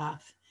green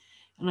path.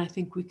 And I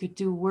think we could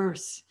do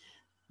worse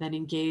than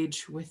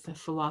engage with the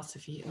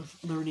philosophy of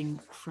learning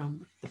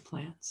from the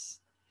plants.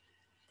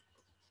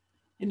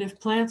 And if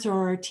plants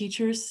are our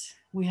teachers,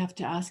 we have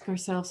to ask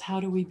ourselves, how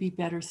do we be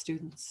better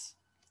students?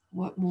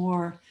 What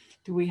more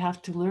do we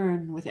have to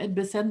learn with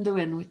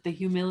Edbesendo and with the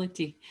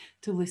humility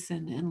to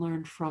listen and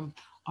learn from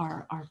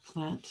our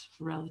plant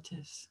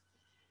relatives?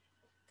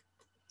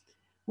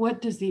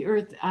 What does the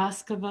earth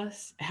ask of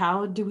us?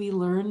 How do we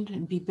learn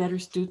and be better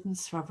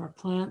students of our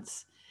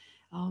plants?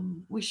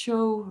 We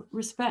show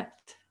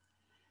respect.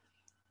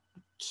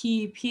 A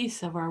key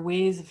piece of our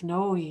ways of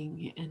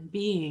knowing and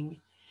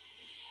being.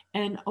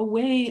 And a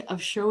way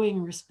of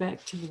showing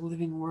respect to the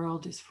living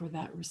world is for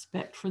that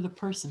respect for the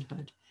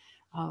personhood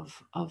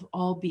of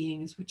all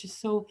beings, which is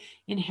so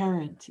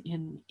inherent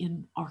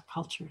in our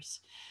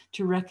cultures,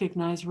 to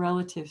recognize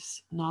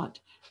relatives,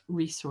 not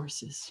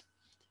resources.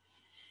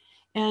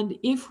 And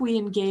if we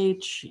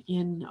engage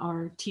in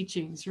our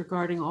teachings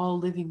regarding all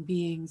living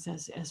beings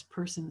as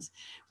persons,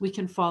 we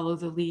can follow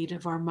the lead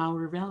of our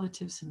Maori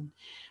relatives and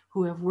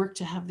who have worked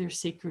to have their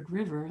sacred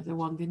river, the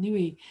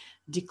Wanganui,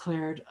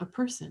 declared a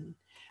person,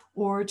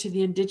 or to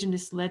the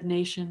indigenous-led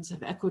nations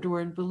of Ecuador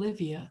and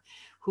Bolivia,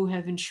 who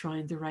have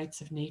enshrined the rights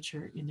of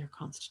nature in their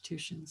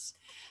constitutions,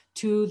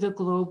 to the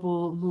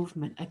global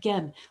movement,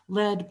 again,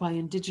 led by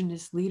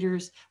Indigenous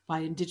leaders, by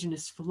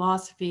Indigenous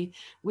philosophy,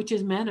 which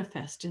is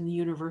manifest in the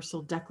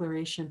Universal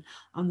Declaration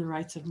on the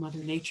Rights of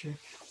Mother Nature,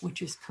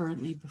 which is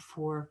currently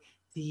before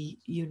the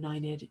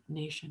United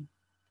Nations.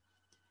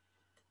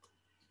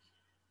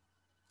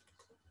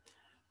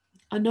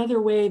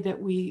 Another way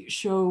that we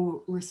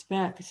show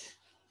respect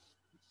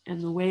and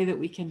the way that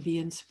we can be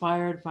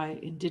inspired by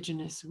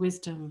Indigenous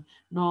wisdom,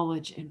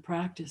 knowledge, and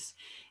practice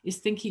is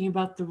thinking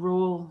about the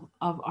role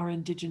of our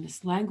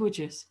Indigenous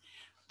languages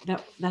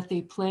that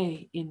they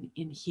play in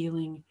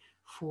healing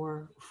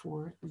for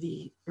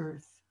the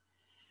earth.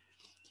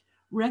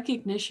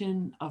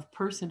 Recognition of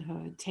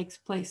personhood takes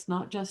place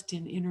not just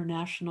in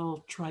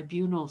international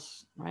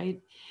tribunals,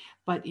 right,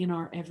 but in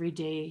our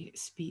everyday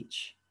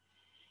speech.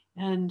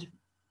 And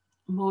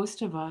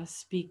most of us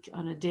speak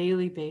on a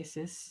daily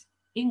basis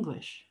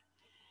English.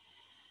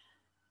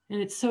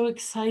 And it's so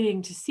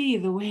exciting to see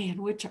the way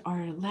in which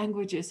our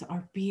languages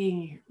are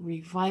being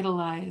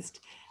revitalized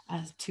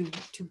as to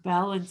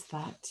balance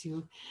that,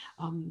 to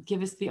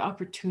give us the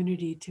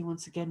opportunity to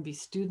once again be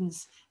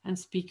students and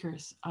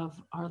speakers of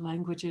our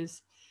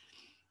languages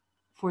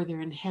for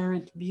their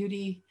inherent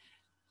beauty,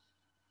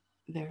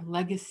 their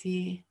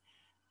legacy,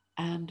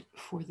 and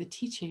for the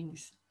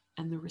teachings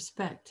and the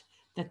respect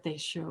that they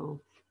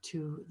show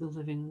to the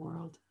living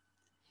world.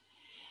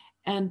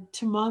 And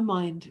to my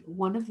mind,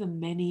 one of the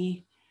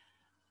many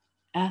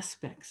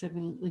aspects of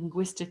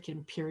linguistic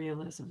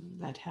imperialism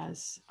that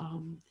has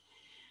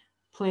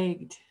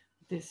plagued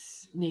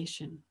this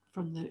nation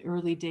from the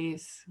early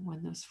days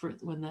when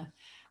the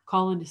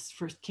colonists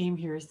first came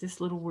here is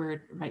this little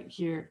word right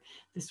here,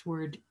 this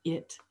word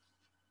 "it."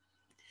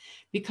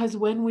 Because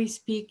when we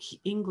speak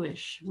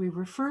English, we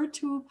refer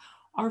to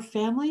our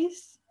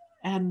families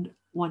and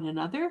one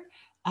another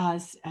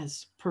as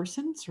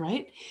persons,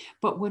 right?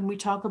 But when we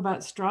talk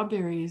about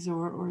strawberries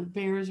or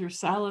bears or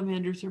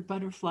salamanders or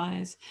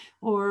butterflies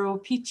or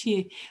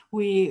opichi,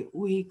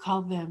 we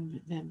call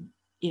them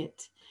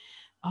it.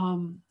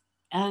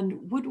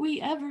 And would we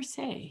ever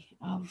say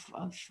of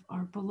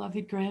our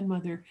beloved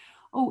grandmother,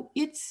 oh,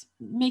 it's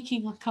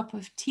making a cup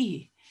of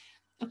tea?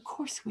 Of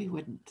course we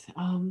wouldn't.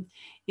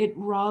 It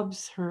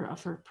robs her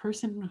of her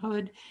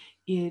personhood.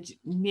 It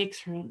makes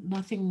her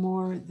nothing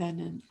more than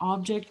an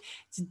object.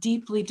 It's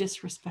deeply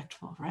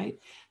disrespectful, right?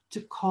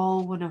 To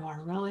call one of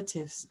our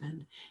relatives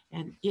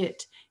and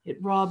it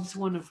robs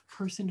one of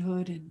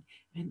personhood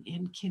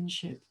and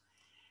kinship.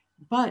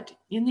 But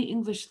in the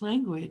English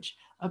language,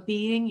 a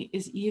being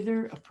is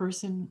either a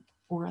person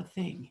or a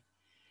thing.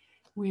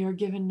 We are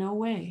given no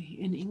way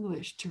in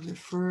English to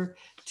refer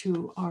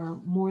to our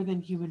more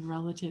than human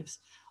relatives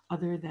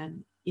other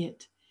than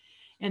it.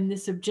 And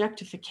this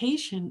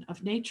objectification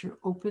of nature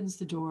opens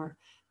the door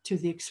to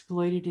the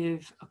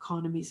exploitative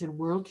economies and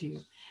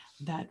worldview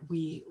that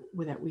we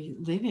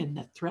live in,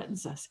 that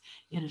threatens us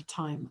in a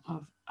time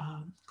of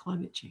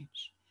climate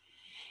change.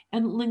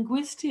 And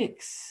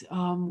linguistics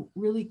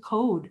really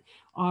code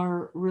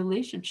our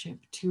relationship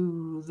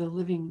to the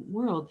living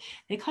world.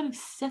 They kind of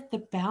set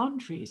the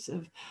boundaries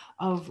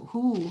of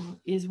who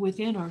is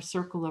within our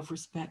circle of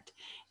respect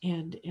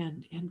and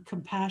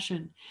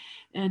compassion.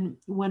 And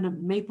when a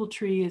maple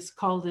tree is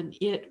called an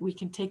it, we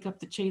can take up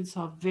the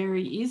chainsaw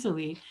very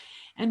easily.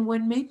 And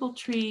when maple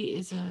tree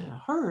is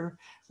a her,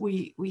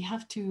 we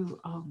have to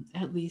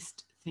at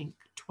least think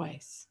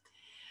twice.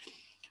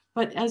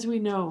 But as we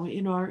know,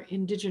 in our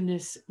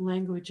Indigenous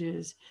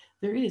languages,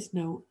 there is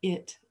no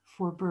it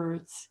for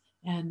birds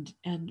and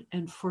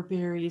for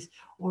berries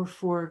or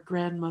for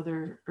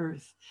grandmother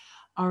earth.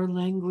 Our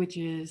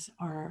languages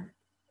are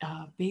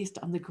based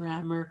on the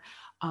grammar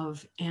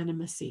of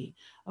animacy,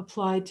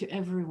 applied to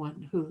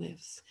everyone who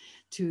lives,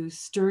 to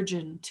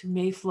sturgeon, to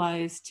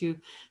mayflies, to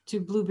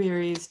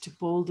blueberries, to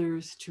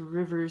boulders, to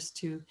rivers,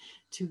 to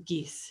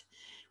geese.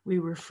 We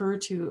refer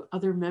to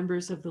other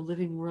members of the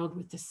living world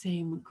with the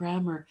same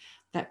grammar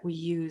that we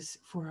use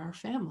for our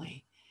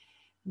family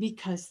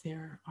because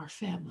they're our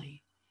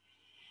family.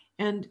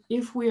 And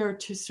if we are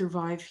to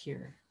survive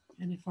here,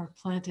 and if our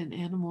plant and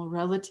animal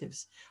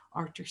relatives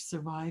are to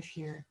survive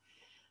here,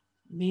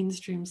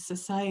 mainstream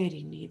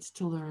society needs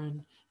to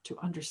learn to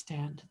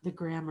understand the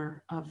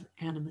grammar of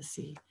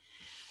animacy.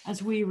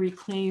 As we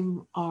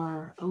reclaim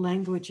our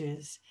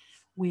languages,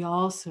 we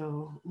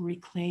also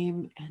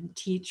reclaim and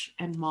teach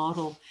and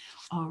model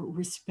a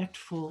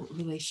respectful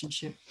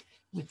relationship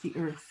with the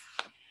earth.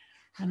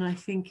 And I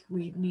think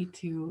we need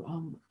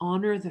to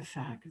honor the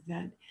fact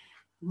that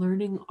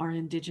learning our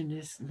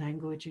Indigenous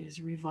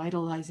languages,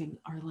 revitalizing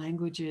our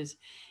languages,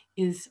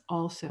 is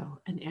also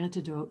an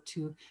antidote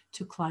to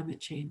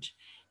climate change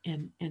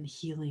and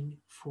healing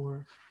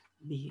for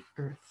the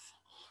earth.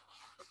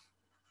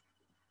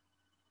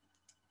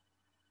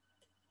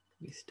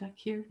 We stuck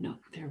here? No,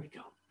 there we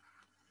go.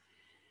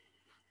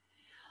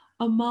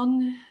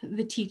 Among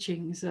the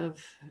teachings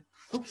of,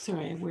 oh,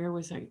 sorry, where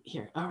was I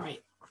here? All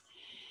right.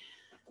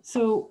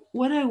 So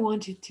what I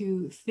wanted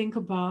to think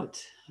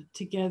about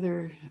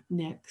together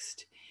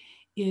next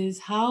is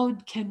how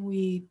can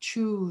we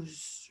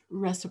choose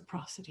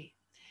reciprocity?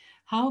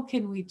 How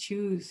can we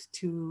choose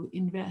to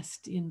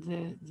invest in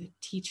the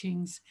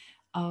teachings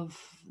of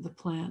the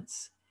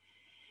plants?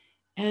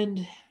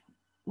 And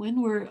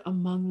when we're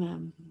among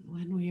them,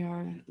 when we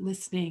are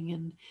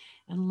listening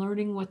and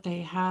learning what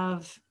they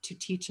have to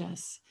teach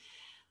us,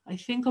 I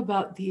think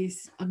about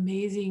these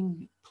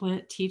amazing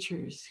plant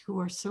teachers who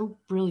are so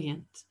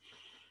brilliant,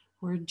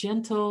 who are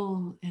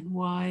gentle and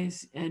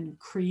wise and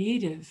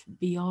creative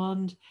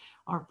beyond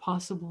our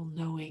possible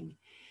knowing,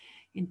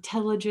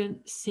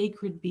 intelligent,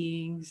 sacred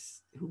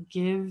beings who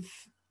give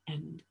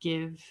and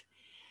give.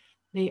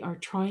 They are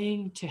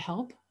trying to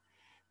help.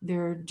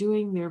 They're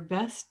doing their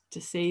best to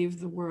save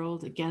the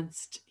world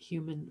against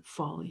human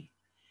folly.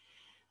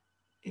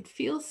 It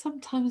feels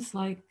sometimes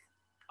like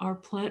our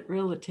plant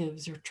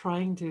relatives are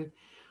trying to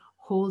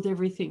hold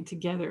everything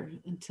together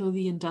until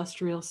the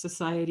industrial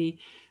society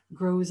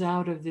grows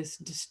out of this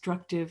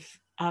destructive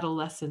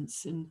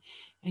adolescence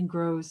and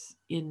grows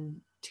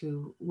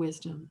into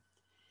wisdom.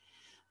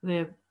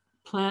 The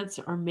plants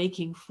are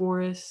making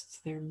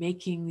forests, they're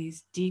making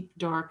these deep,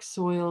 dark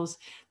soils,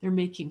 they're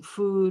making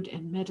food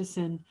and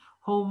medicine,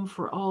 home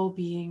for all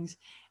beings,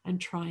 and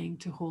trying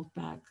to hold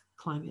back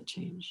climate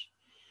change.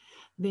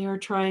 They are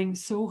trying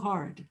so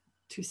hard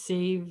to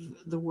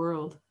save the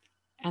world,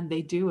 and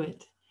they do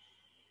it.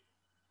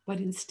 But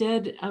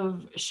instead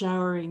of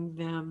showering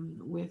them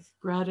with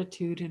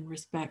gratitude and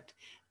respect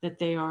that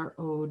they are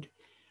owed,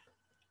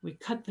 we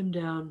cut them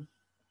down,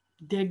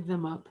 dig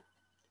them up,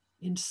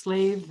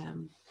 enslave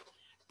them,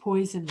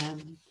 poison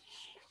them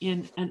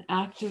in an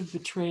act of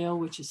betrayal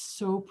which is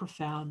so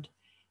profound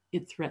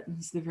it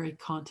threatens the very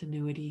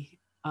continuity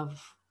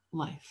of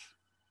life.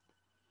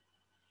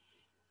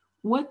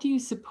 What do you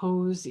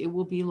suppose it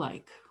will be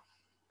like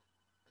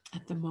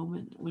at the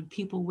moment when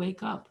people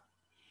wake up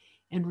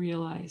and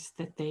realize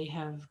that they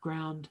have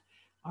ground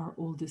our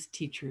oldest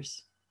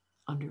teachers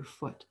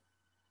underfoot?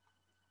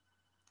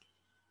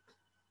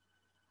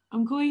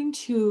 I'm going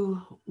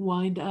to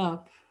wind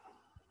up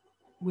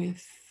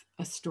with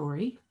a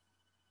story.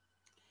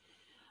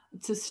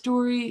 It's a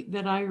story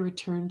that I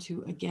return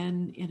to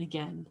again and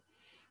again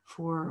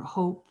for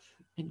hope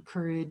and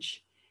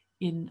courage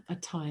in a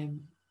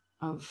time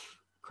of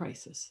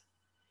crisis.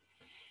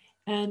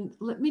 And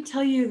let me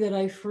tell you that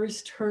I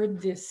first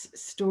heard this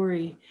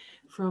story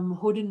from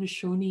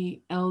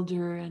Haudenosaunee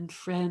elder and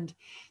friend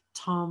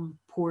Tom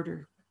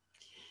Porter,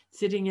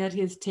 sitting at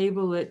his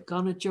table at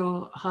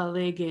Ganajo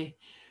Halege,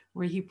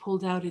 where he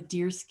pulled out a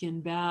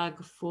deerskin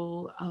bag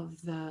full of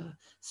the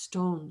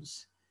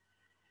stones.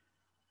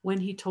 When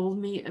he told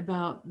me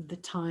about the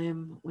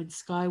time when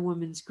Sky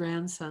Woman's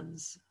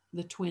grandsons,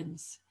 the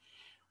twins,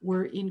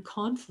 were in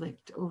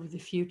conflict over the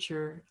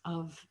future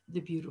of the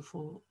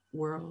beautiful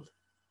world,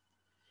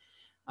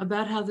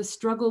 about how the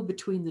struggle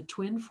between the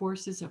twin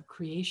forces of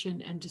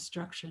creation and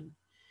destruction,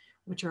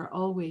 which are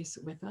always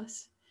with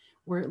us,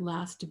 were at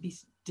last to be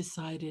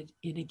decided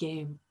in a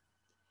game.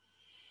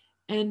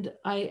 And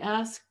I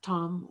asked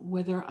Tom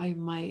whether I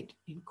might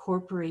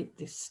incorporate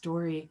this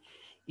story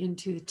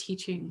into the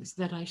teachings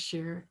that I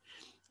share.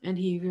 And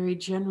he very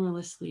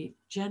generously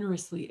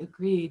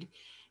agreed.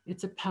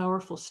 It's a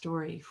powerful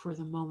story for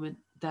the moment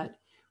that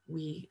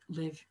we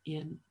live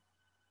in.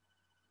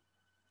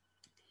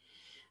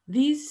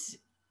 These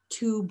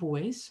two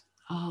boys,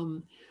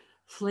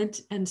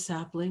 Flint and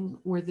Sapling,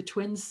 were the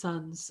twin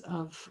sons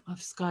of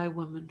Sky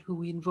Woman, who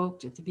we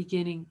invoked at the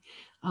beginning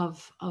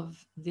of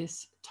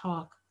this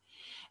talk.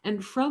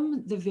 And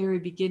from the very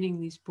beginning,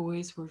 these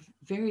boys were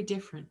very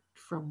different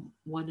from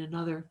one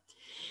another.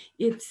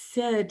 It's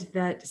said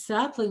that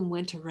Sapling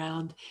went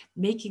around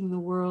making the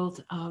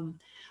world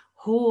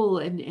whole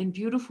and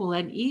beautiful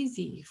and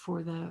easy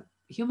for the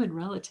human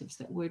relatives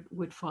that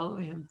would follow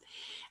him.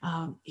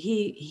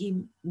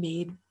 He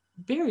made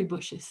berry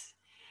bushes.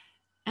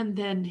 And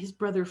then his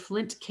brother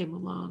Flint came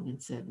along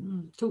and said,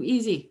 too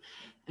easy,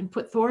 and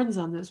put thorns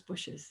on those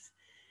bushes.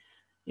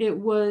 It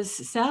was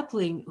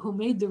Sapling who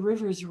made the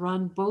rivers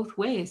run both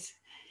ways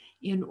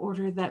in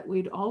order that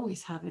we'd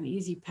always have an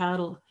easy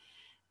paddle.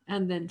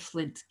 And then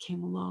Flint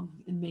came along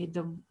and made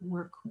them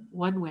work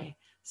one way.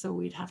 So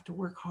we'd have to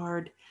work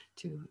hard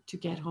to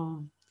get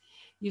home.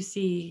 You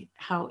see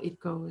how it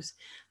goes.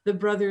 The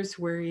brothers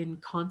were in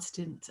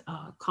constant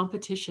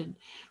competition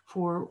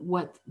for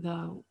what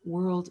the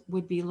world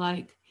would be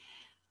like,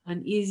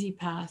 an easy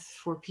path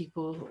for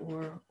people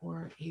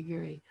or a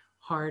very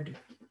hard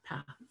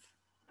path.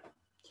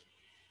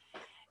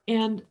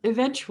 And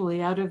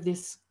eventually, out of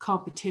this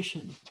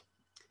competition,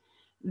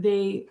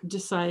 they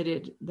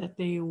decided that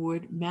they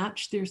would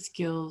match their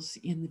skills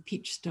in the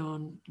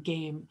Peachstone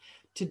game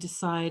to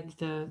decide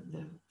the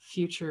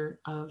future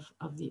of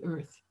the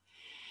earth.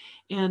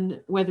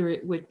 And whether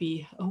it would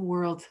be a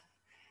world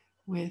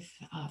with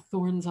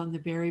thorns on the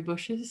berry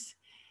bushes,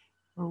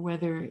 or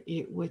whether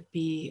it would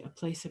be a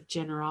place of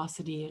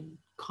generosity and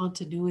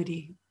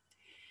continuity.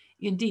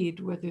 Indeed,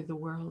 whether the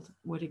world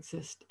would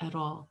exist at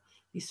all,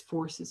 these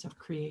forces of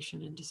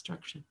creation and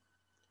destruction.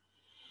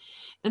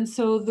 And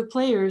so the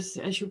players,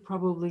 as you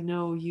probably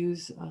know,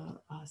 use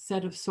a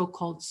set of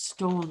so-called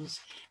stones.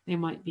 They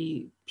might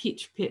be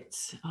peach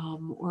pits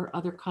or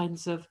other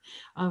kinds of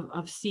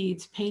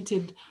seeds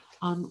painted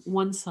on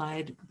one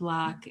side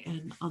black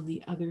and on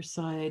the other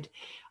side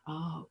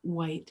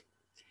white.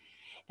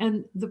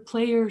 And the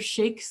player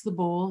shakes the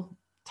bowl,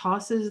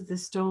 tosses the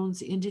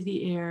stones into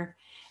the air,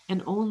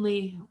 and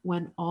only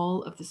when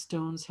all of the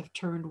stones have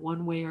turned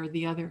one way or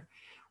the other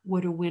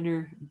would a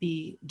winner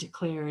be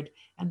declared,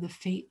 and the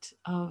fate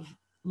of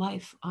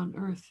life on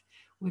earth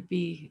would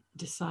be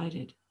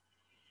decided.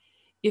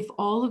 If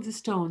all of the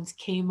stones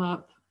came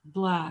up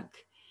black,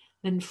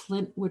 then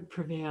Flint would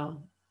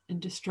prevail,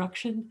 and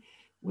destruction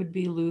would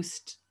be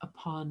loosed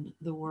upon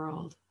the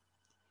world.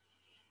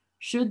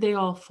 Should they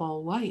all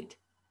fall white,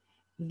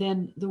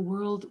 then the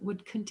world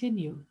would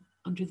continue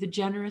under the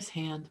generous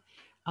hand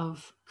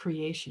of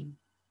creation.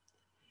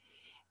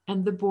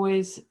 And the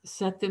boys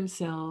set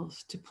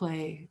themselves to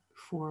play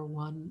for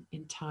one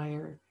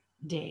entire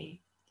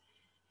day.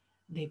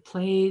 They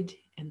played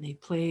and they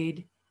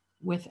played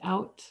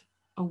without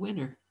a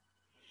winner.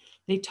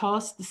 They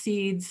tossed the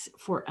seeds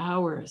for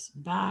hours,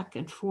 back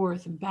and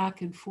forth and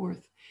back and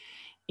forth.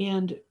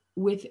 And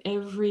with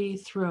every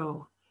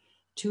throw,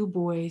 two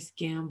boys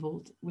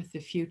gambled with the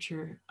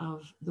future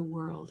of the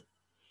world.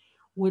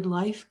 Would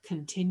life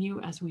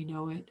continue as we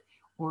know it,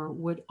 or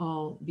would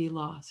all be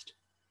lost?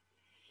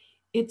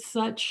 It's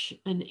such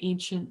an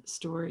ancient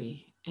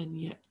story, and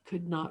yet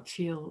could not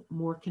feel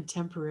more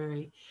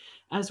contemporary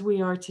as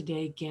we are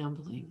today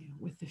gambling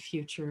with the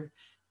future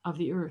of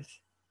the earth,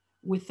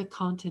 with the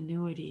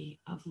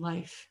continuity of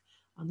life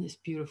on this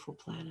beautiful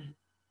planet.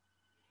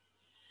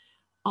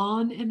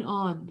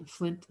 On,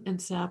 Flint and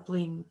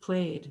Sapling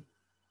played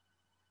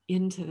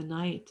into the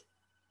night,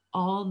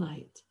 all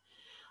night,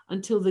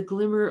 until the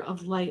glimmer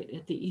of light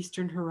at the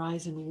eastern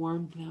horizon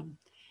warned them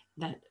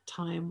that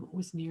time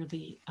was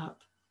nearly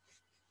up.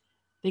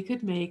 They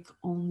could make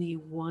only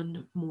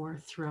one more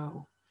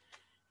throw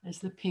as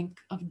the pink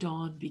of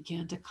dawn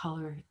began to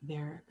color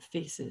their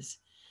faces.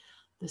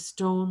 The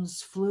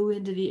stones flew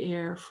into the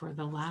air for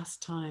the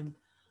last time,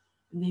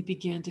 and they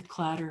began to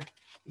clatter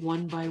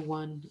one by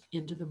one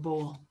into the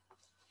bowl.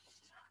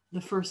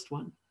 The first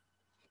one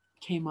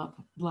came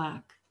up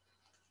black,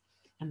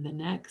 and the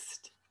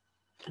next,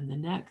 and the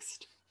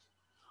next.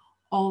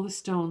 All the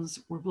stones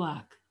were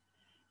black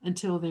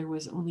until there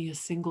was only a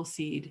single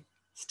seed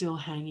still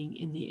hanging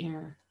in the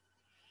air,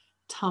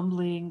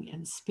 tumbling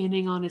and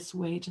spinning on its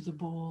way to the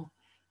bowl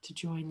to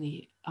join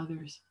the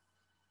others.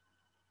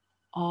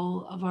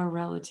 All of our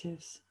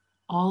relatives,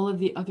 all of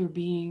the other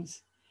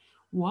beings,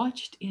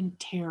 watched in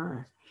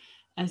terror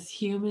as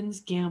humans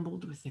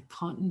gambled with the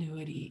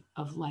continuity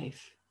of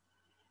life.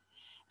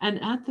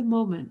 And at the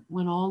moment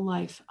when all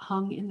life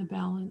hung in the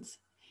balance,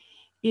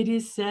 it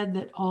is said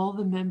that all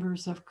the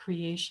members of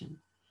creation,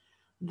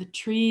 the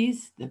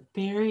trees, the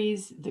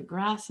berries, the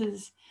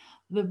grasses,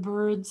 the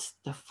birds,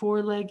 the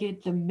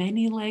four-legged, the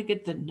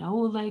many-legged, the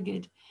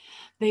no-legged,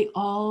 they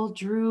all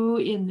drew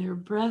in their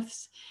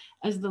breaths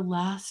as the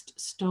last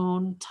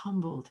stone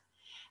tumbled,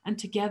 and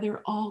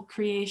together all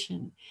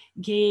creation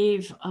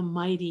gave a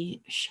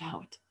mighty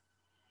shout.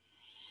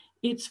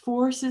 Its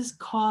forces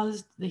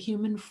caused the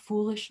human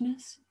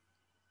foolishness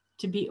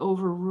to be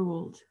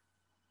overruled,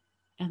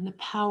 and the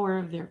power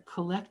of their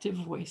collective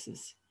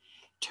voices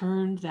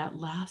turned that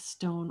last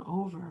stone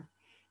over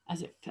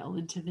as it fell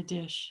into the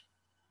dish.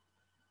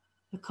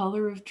 The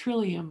color of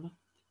trillium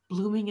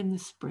blooming in the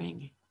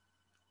spring,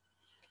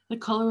 the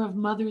color of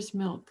mother's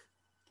milk,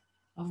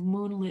 of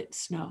moonlit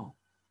snow,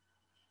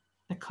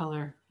 the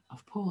color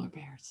of polar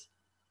bears.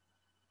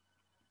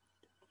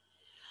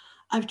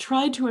 I've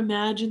tried to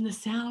imagine the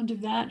sound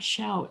of that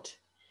shout,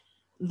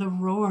 the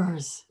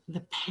roars,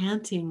 the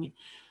panting,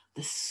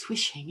 the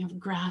swishing of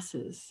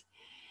grasses.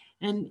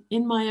 And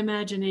in my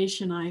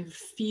imagination, I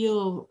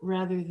feel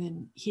rather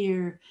than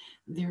hear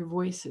their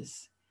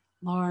voices,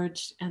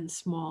 large and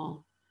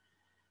small,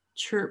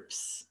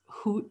 chirps,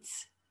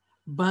 hoots,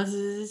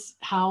 buzzes,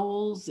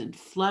 howls, and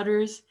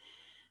flutters,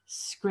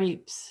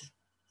 scrapes,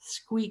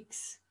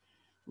 squeaks,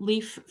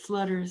 leaf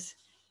flutters,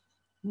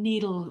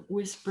 needle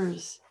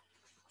whispers,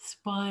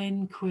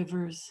 spine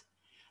quivers,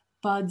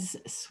 buds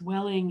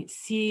swelling,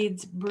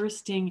 seeds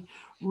bursting,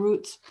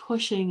 roots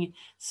pushing,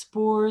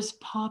 spores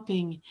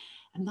popping,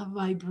 and the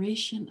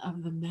vibration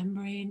of the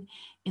membrane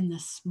in the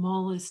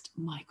smallest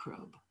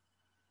microbe.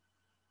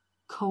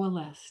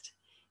 Coalesced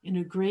in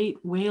a great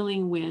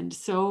wailing wind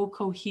so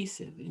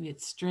cohesive in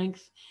its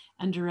strength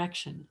and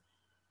direction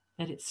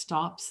that it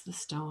stops the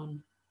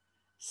stone,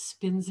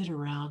 spins it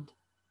around,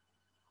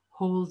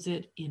 holds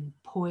it in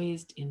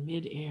poised in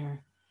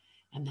midair,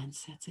 and then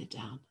sets it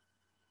down,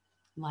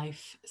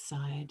 life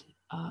side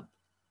up.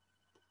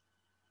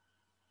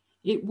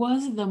 It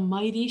was the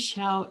mighty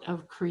shout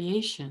of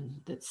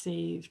creation that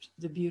saved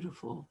the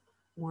beautiful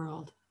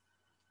world,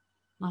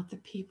 not the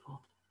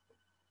people.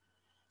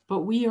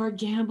 But we are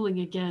gambling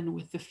again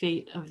with the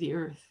fate of the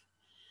earth.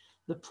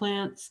 The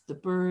plants, the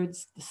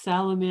birds, the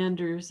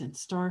salamanders and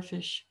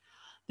starfish,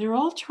 They're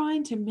all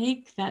trying to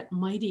make that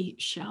mighty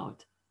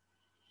shout,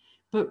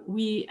 but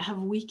we have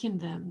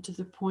weakened them to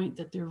the point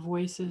that their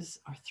voices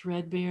are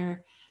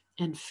threadbare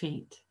and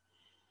faint,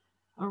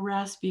 a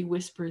raspy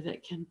whisper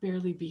that can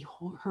barely be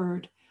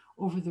heard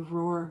over the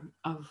roar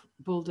of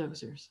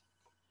bulldozers.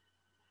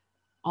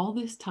 All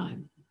this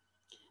time,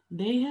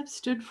 they have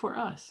stood for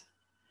us,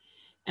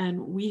 and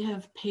we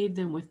have paid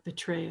them with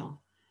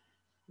betrayal,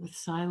 with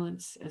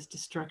silence as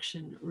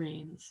destruction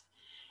reigns.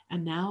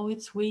 And now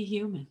it's we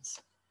humans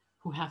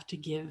who have to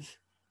give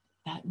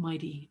that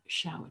mighty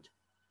shout.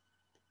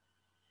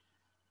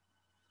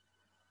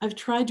 I've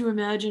tried to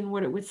imagine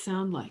what it would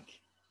sound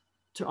like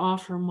to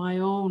offer my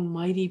own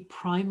mighty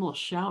primal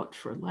shout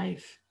for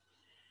life.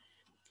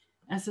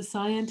 As a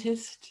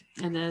scientist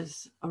and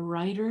as a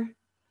writer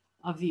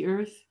of the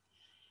earth,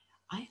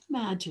 I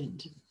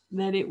imagined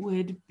that it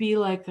would be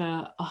like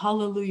a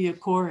hallelujah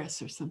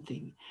chorus or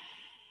something.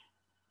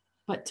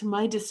 But to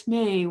my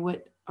dismay,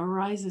 what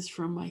arises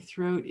from my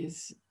throat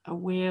is a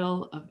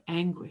wail of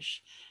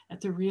anguish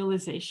at the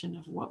realization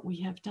of what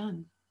we have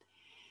done.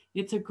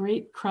 It's a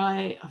great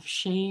cry of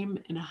shame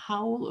and a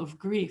howl of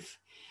grief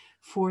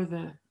for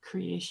the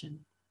creation.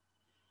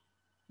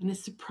 And it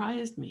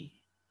surprised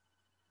me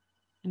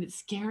and it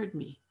scared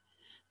me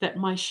that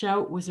my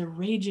shout was a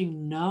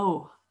raging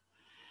no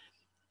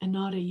and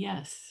not a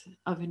yes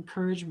of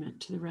encouragement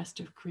to the rest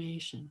of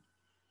creation.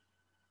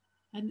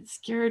 And it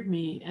scared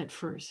me at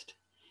first,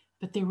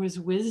 but there was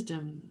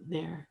wisdom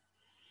there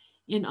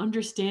in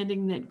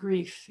understanding that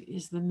grief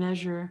is the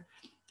measure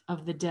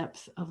of the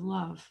depth of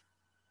love.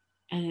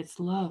 And it's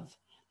love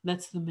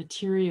that's the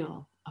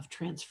material of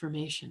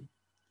transformation.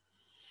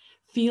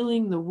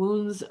 Feeling the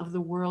wounds of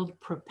the world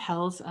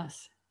propels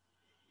us.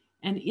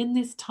 And in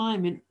this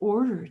time, in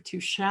order to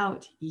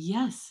shout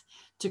yes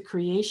to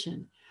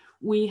creation,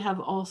 we have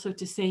also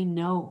to say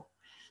no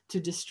to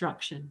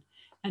destruction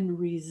and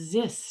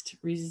resist,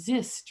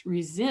 resist,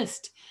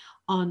 resist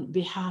on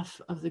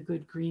behalf of the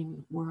good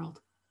green world.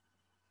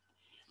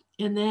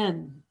 And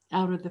then,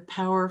 out of the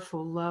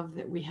powerful love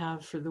that we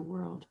have for the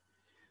world,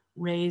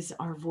 raise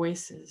our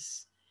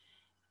voices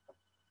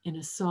in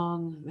a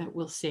song that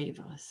will save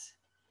us.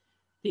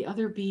 The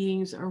other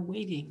beings are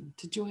waiting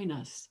to join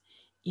us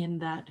in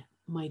that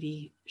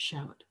mighty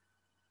shout.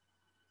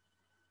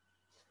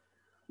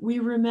 We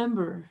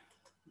remember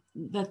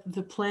that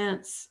the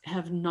plants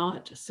have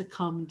not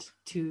succumbed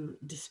to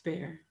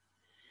despair.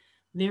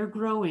 They're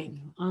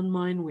growing on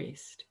mine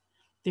waste.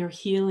 They're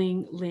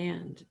healing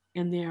land,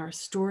 and they are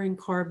storing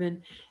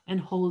carbon and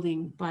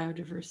holding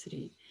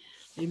biodiversity.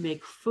 They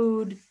make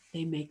food,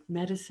 they make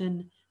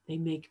medicine, they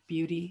make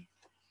beauty.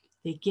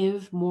 They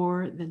give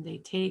more than they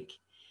take.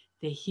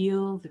 They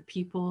heal the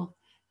people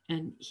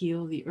and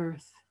heal the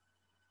earth.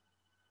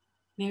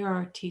 They are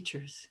our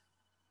teachers.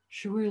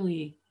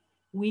 Surely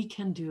we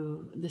can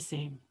do the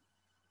same.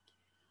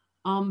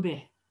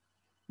 Ambe,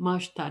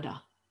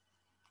 mashtada.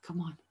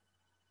 Come on,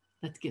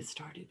 let's get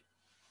started.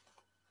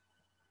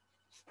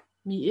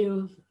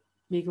 Mi'il,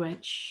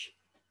 miigwech.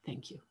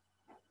 Thank you.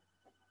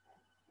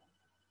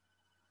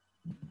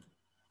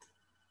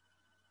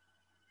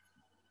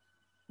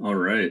 All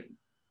right.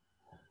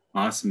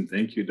 Awesome.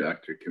 Thank you,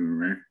 Dr.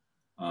 Kimmerer.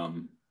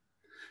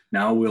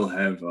 Now we'll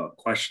have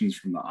questions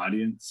from the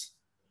audience.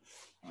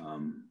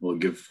 We'll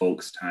give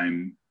folks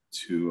time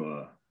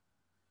to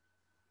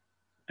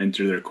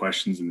enter their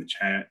questions in the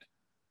chat.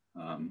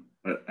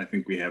 But I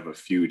think we have a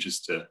few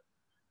just to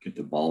get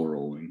the ball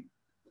rolling.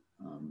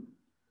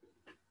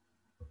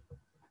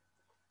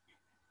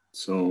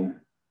 So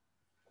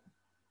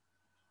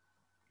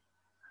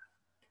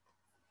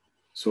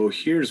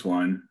here's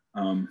one.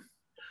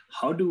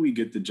 How do we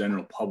get the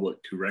general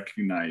public to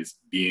recognize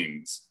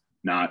beings,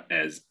 not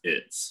as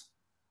its?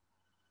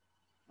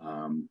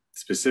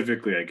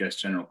 Specifically, I guess,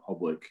 general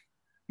public,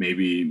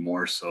 maybe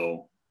more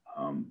so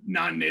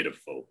non-native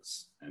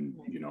folks and,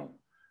 you know,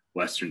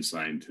 Western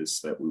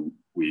scientists that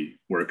we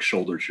work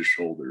shoulder to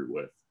shoulder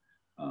with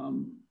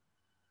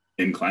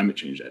in climate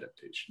change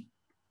adaptation.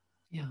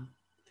 Yeah.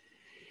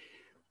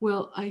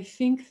 Well, I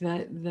think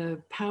that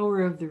the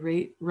power of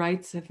the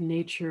rights of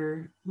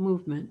nature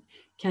movement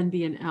can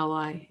be an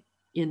ally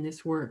in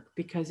this work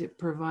because it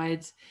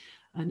provides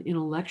an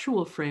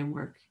intellectual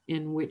framework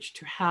in which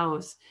to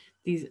house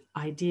these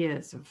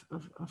ideas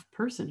of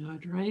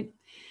personhood, right?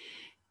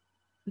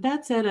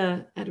 That's at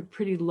a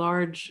pretty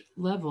large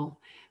level.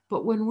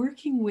 But when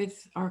working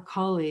with our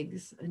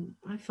colleagues, and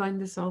I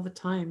find this all the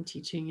time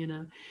teaching in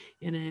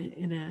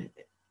a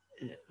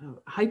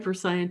hyper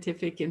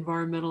scientific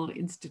environmental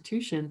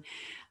institution,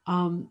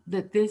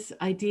 that this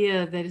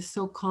idea that is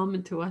so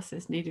common to us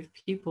as Native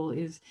people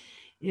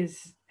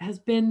has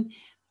been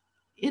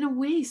in a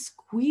way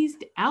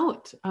squeezed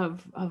out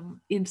of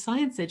in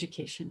science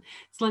education.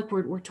 It's like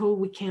we're told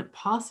we can't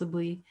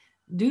possibly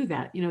do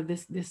that. You know,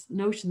 this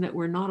notion that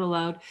we're not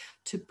allowed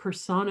to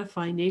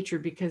personify nature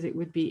because it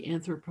would be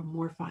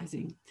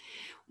anthropomorphizing.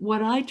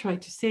 What I try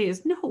to say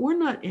is, no, we're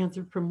not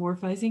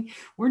anthropomorphizing.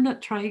 We're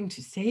not trying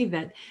to say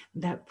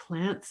that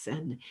plants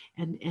and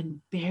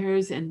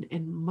bears and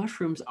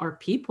mushrooms are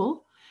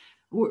people.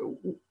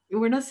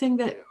 we're not saying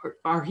that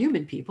are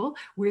human people.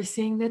 We're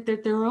saying that they're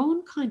their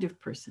own kind of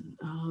person,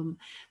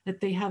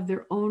 that they have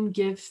their own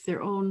gifts,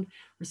 their own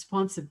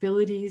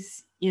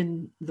responsibilities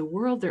in the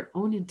world, their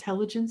own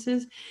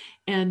intelligences,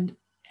 and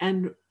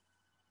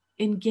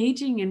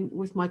engaging in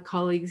with my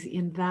colleagues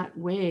in that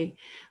way.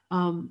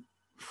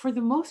 For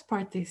the most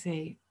part, they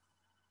say,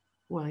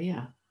 well,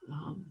 yeah,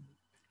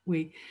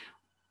 we,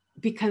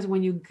 because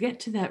when you get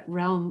to that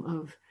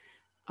realm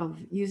of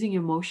using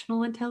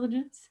emotional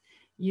intelligence,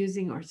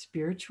 using our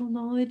spiritual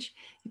knowledge,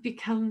 it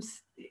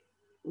becomes,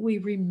 we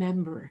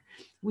remember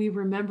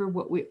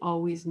what we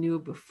always knew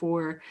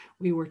before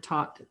we were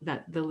taught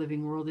that the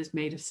living world is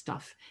made of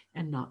stuff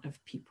and not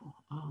of people.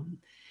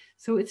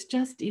 So it's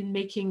just in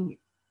making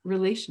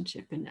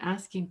relationship and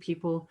asking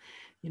people,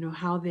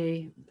 how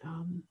they,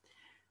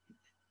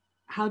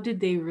 how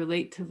did they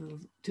relate to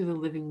the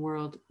living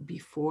world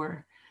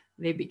before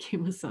they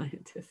became a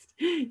scientist?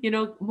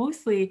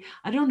 Mostly,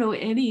 I don't know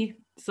any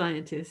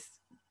scientists,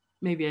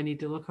 maybe I need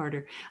to look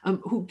harder,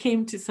 who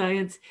came to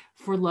science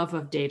for love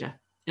of data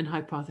and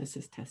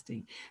hypothesis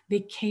testing. They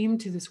came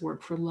to this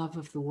work for love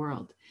of the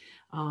world,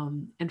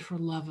 and for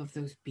love of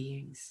those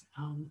beings.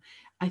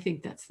 I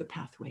think that's the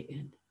pathway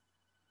in.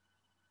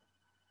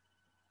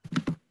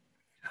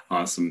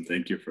 Awesome.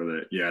 Thank you for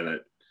that. Yeah,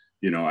 that,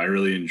 I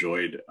really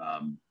enjoyed,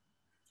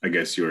 I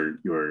guess,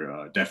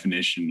 your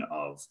definition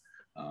of,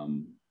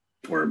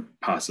 or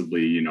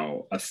possibly,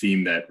 a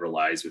theme that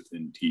relies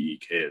within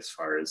TEK as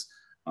far as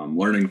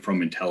learning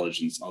from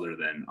intelligence other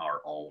than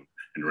our own,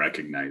 and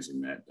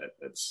recognizing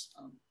that's,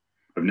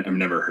 I've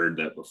never heard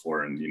that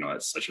before. And,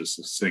 that's such a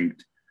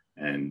succinct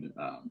and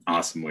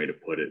awesome way to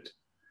put it.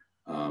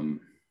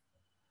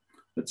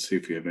 Let's see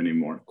if we have any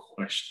more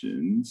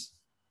questions.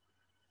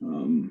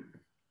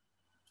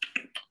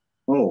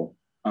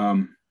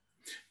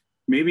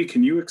 Maybe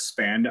can you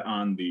expand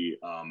on the,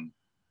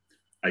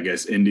 I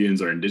guess,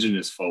 Indians or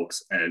Indigenous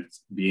folks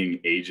as being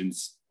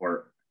agents,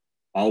 or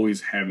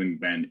always having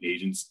been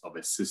agents of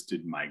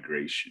assisted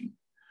migration?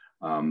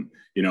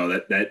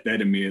 That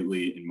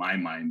immediately in my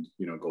mind,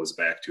 goes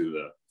back to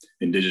the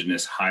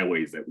Indigenous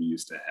highways that we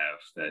used to have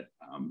that,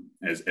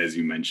 as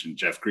you mentioned,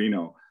 Jeff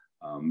Greeno,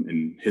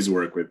 in his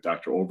work with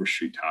Dr.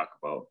 Overstreet, talk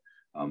about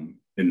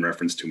in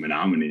reference to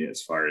Menominee,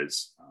 as far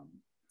as,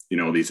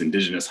 these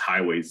Indigenous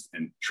highways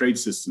and trade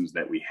systems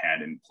that we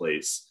had in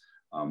place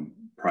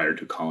prior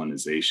to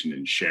colonization,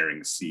 and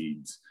sharing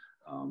seeds,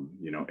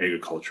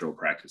 agricultural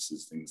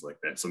practices, things like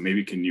that. So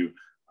maybe can you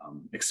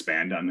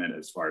expand on that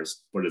as far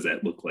as what does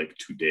that look like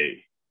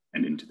today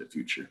and into the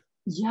future?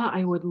 Yeah,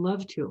 I would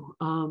love to.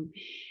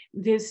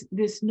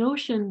 This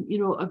notion,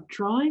 of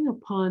drawing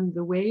upon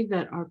the way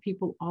that our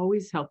people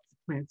always helped the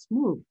plants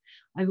move.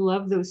 I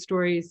love those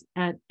stories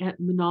at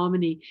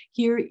Menominee.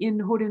 Here in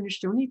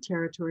Haudenosaunee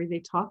territory, they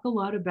talk a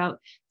lot about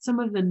some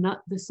of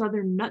the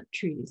southern nut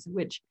trees,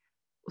 which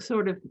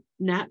sort of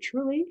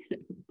naturally,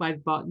 by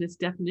botanist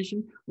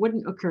definition,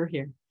 wouldn't occur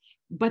here.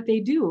 But they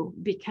do,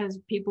 because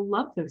people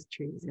love those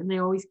trees and they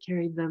always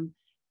carried them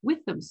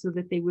with them so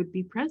that they would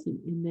be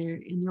present in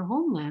their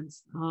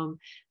homelands,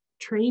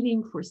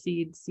 trading for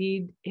seed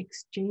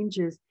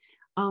exchanges.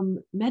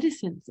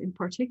 Medicines in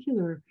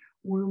particular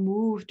were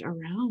moved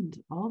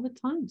around all the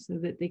time so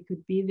that they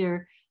could be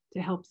there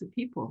to help the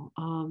people.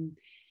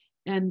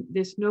 And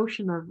this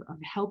notion of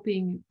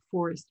helping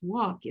forest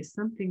walk is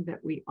something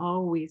that we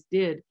always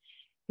did.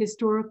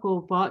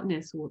 Historical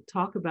botanists will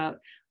talk about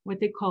what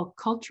they call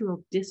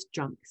cultural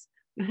disjuncts.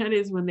 That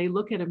is, when they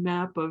look at a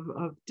map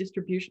of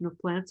distribution of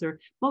plants, or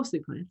mostly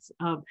plants,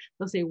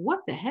 they'll say, what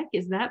the heck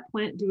is that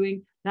plant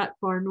doing that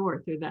far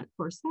north or that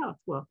far south?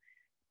 Well,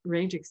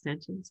 range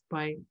extensions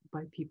by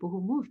people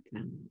who moved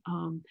them.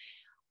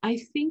 I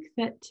think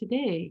that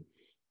today,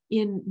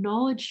 in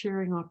knowledge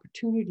sharing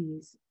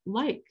opportunities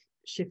like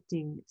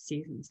shifting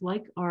seasons,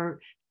 like our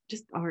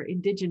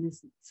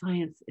Indigenous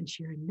science and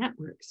sharing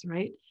networks,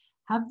 right,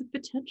 have the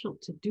potential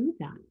to do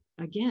that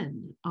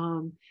again.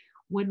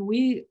 When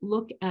we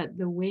look at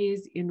the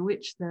ways in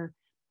which the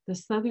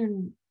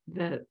southern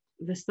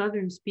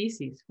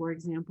species, for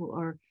example,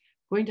 are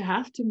going to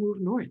have to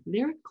move north,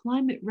 they're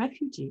climate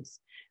refugees.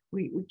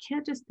 We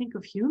can't just think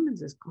of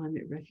humans as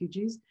climate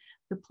refugees.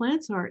 The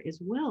plants are as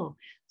well.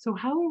 So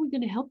how are we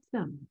going to help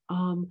them?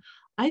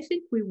 I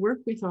think we work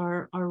with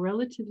our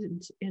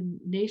relatives in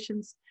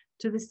nations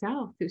to the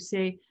south who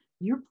say,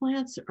 your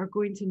plants are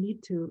going to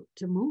need to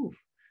move.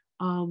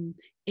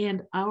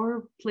 And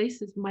our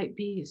places might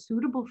be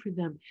suitable for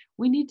them.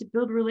 We need to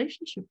build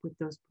relationship with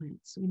those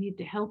plants. We need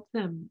to help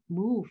them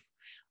move,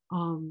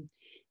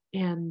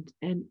 and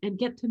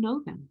get to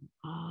know them.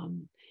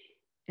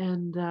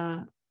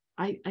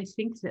 I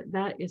think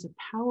that is a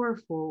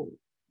powerful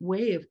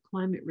way of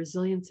climate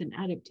resilience and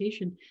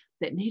adaptation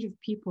that Native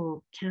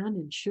people can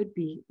and should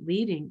be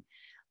leading.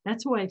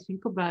 That's why I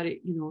think about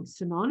it,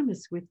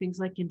 synonymous with things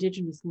like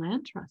Indigenous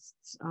land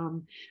trusts.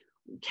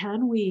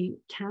 Can we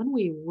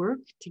work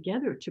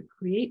together to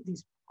create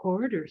these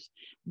corridors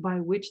by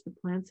which the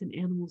plants and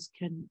animals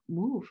can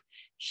move,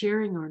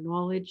 sharing our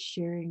knowledge,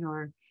 sharing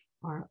our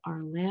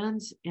our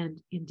lands,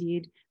 and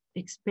indeed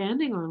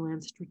expanding our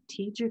land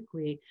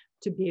strategically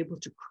to be able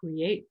to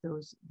create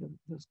those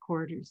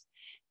corridors.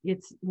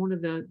 It's one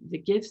of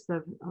the gifts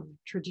of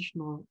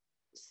traditional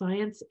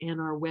science and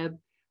our web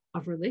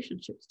of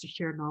relationships to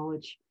share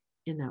knowledge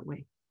in that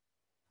way.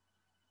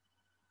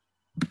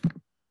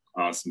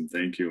 Awesome,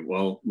 thank you.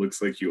 Well,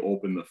 looks like you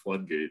opened the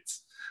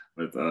floodgates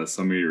with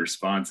some of your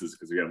responses,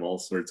 because we have all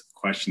sorts of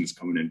questions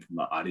coming in from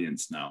the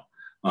audience now.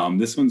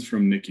 This one's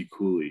from Nikki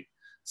Cooley.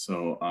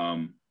 So,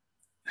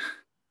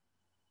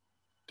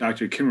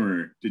 Dr.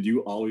 Kimmerer, did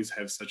you always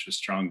have such a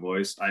strong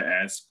voice? I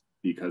ask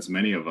because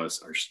many of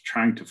us are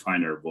trying to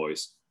find our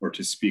voice or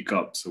to speak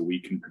up so we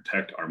can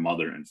protect our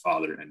mother and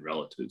father and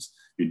relatives.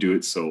 You do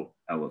it so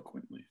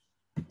eloquently.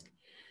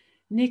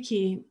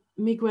 Nikki,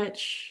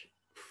 miigwech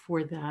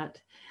for that.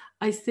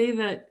 I say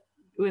that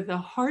with a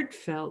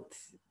heartfelt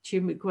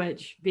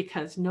miigwech,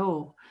 because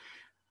no,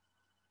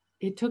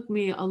 it took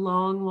me a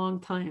long, long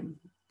time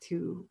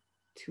to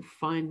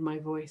find my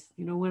voice.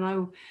 You know,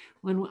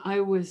 when I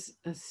was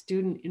a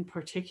student in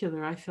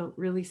particular, I felt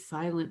really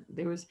silent.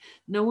 There was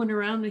no one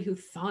around me who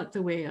thought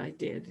the way I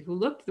did, who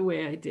looked the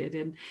way I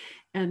did,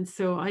 and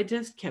so I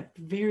just kept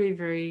very,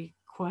 very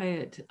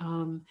quiet.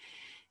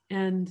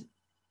 And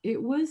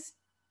it was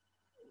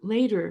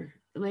later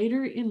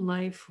in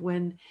life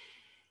when,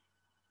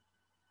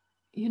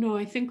 you know,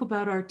 I think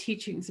about our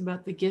teachings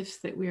about the gifts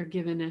that we are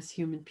given as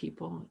human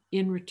people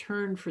in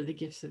return for the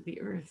gifts of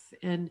the earth.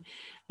 And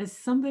as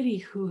somebody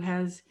who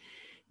has,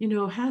 you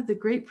know, had the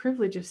great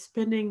privilege of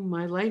spending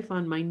my life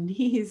on my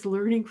knees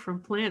learning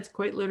from plants,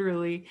 quite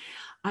literally,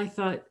 I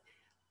thought,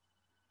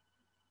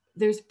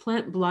 there's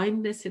plant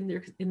blindness in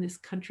this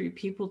country.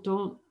 People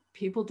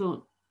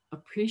don't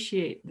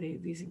appreciate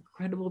these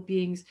incredible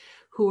beings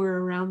who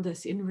are around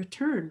us in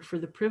return for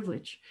the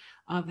privilege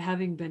of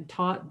having been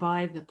taught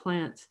by the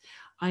plants.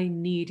 I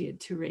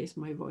needed to raise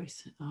my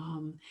voice,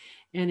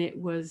 and it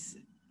was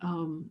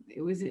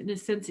in a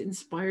sense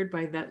inspired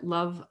by that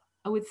love,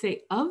 I would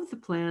say, of the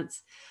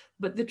plants,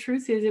 but the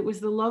truth is it was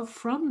the love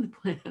from the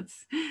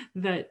plants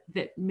that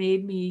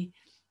made me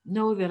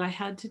know that I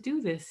had to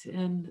do this.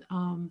 And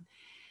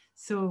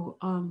so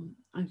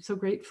I'm so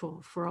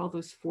grateful for all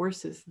those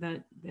forces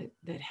that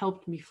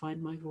helped me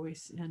find my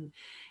voice, and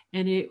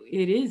it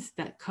is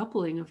that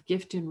coupling of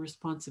gift and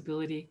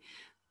responsibility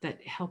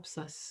that helps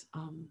us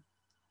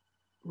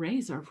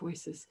raise our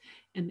voices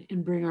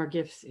and bring our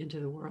gifts into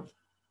the world.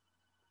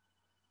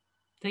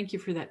 Thank you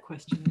for that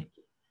question,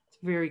 Nikki. It's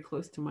very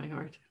close to my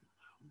heart.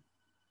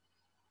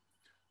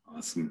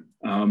 Awesome.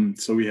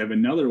 So we have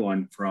another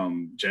one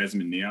from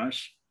Jasmine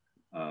Niash,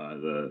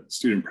 the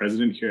student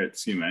president here at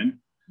CMN.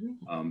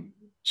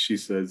 She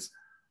says,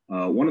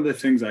 one of the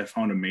things I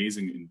found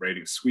amazing in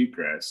writing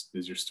Sweetgrass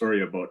is your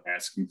story about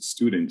asking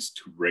students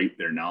to rate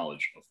their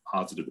knowledge of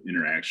positive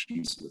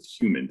interactions with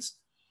humans,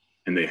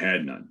 and they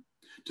had none,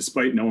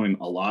 despite knowing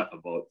a lot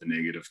about the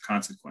negative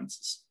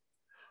consequences.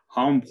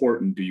 How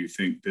important do you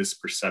think this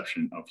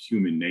perception of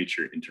human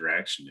nature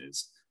interaction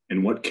is,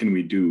 and what can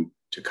we do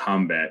to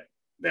combat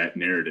that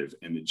narrative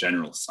in the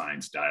general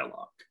science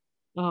dialogue?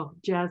 Oh,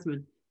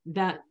 Jasmine,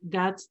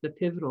 that's the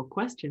pivotal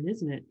question,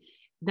 isn't it?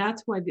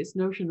 That's why this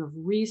notion of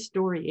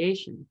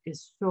restoration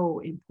is so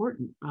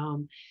important.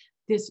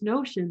 This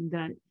notion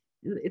that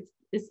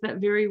it's that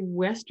very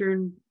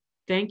Western,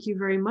 thank you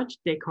very much,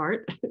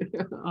 Descartes,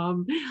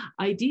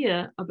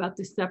 idea about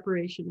the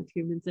separation of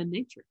humans and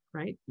nature,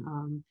 right?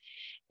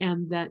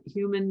 And that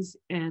humans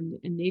and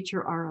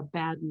nature are a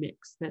bad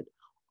mix, that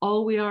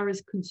all we are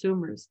is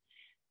consumers.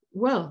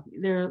 Well,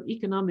 there are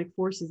economic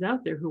forces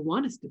out there who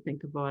want us to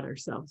think about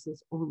ourselves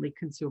as only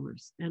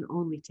consumers and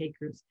only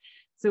takers.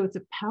 So it's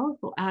a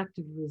powerful act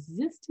of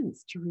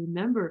resistance to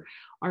remember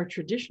our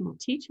traditional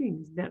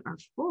teachings that are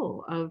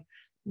full of,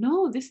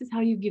 no, this is how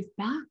you give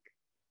back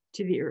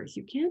to the earth.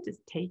 You can't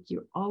just take,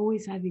 you're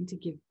always having to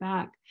give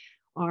back.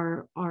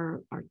 Our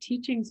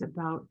teachings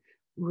about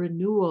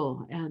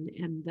renewal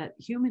and that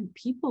human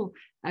people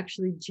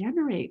actually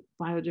generate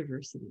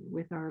biodiversity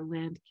with our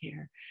land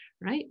care,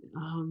 right?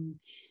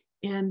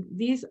 And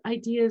these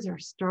ideas are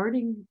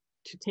starting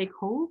to take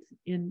hold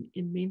in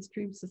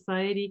mainstream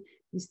society.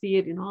 You see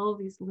it in all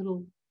these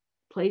little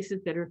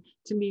places that are,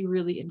 to me,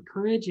 really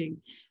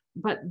encouraging.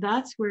 But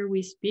that's where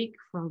we speak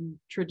from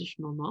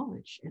traditional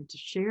knowledge, and to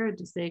share and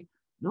to say,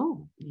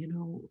 no, you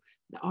know,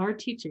 our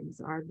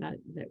teachings are that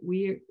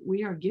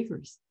we are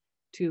givers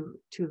to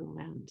the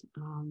land.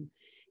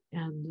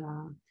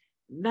 And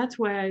that's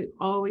why I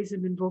always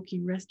am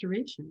invoking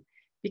restoration,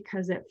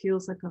 because that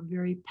feels like a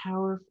very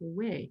powerful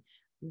way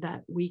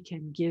that we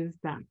can give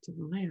back to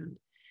the land.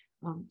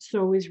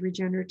 So is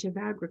regenerative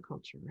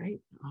agriculture, right?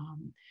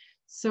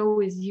 So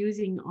is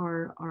using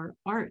our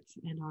arts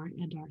and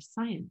our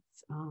science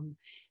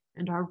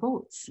and our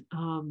votes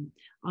on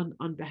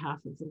behalf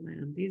of the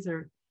land. These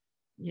are,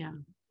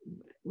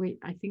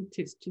 I think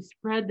to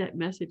spread that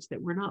message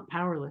that we're not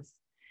powerless,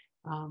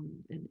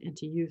 and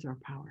to use our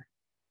power.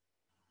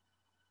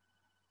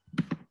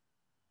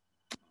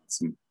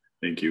 Awesome.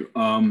 Thank you.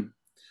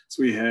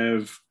 So we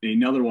have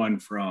another one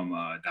from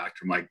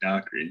Dr. Mike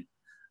Dockery.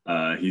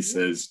 He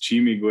says,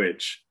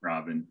 Chimigwich,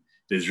 Robin,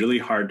 it is really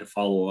hard to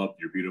follow up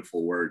your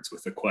beautiful words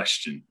with a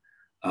question.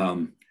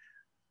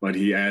 But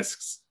he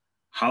asks,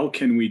 how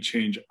can we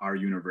change our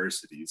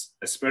universities,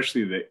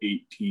 especially the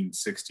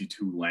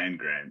 1862 land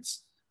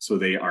grants, so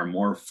they are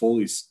more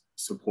fully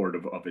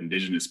supportive of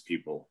Indigenous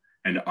people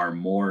and are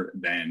more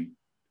than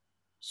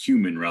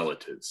human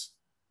relatives?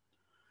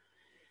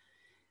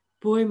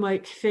 Boy,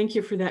 Mike, thank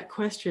you for that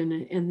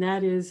question. And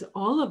that is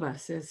all of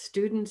us as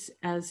students,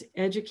 as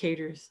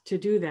educators to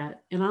do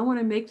that. And I want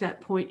to make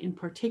that point in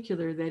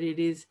particular that it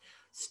is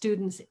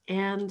students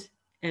and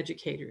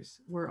educators.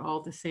 We're all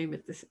the same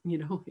at this,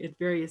 at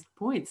various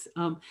points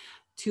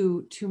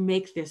to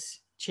make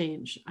this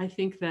change. I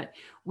think that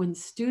when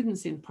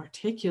students in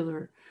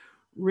particular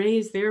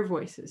raise their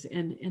voices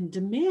and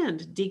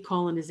demand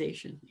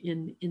decolonization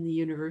in the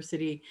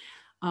university,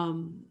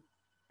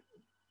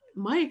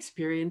 my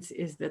experience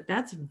is that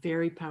that's a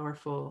very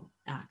powerful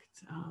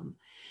act.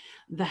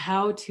 The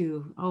how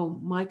to, oh,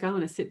 Mike, I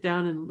want to sit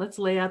down and let's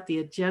lay out the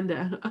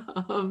agenda.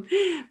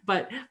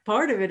 But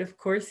part of it, of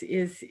course,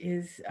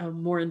 is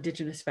more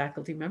Indigenous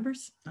faculty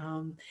members.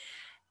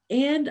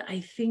 And I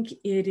think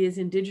it is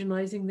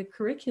indigenizing the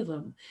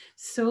curriculum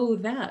so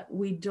that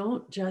we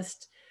don't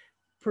just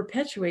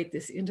perpetuate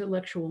this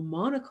intellectual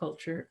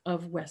monoculture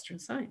of Western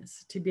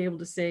science, to be able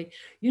to say,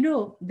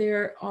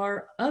 there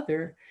are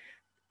other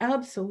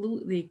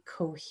absolutely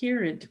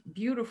coherent,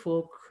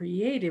 beautiful,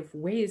 creative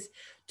ways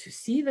to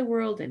see the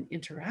world and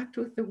interact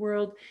with the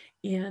world.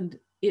 And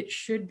it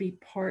should be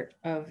part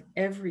of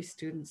every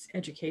student's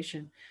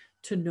education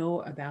to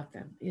know about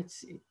them.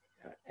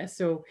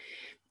 So,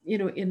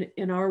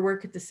 in our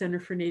work at the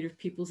Center for Native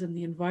Peoples and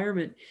the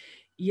Environment,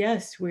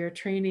 yes, we're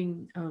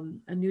training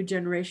a new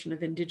generation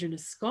of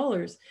Indigenous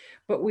scholars,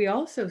 but we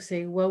also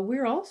say, well,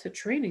 we're also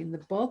training the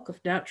bulk of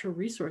natural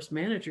resource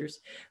managers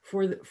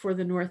for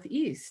the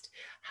Northeast.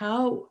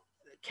 How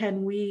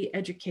can we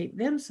educate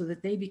them so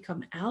that they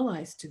become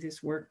allies to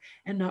this work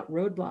and not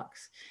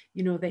roadblocks?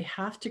 They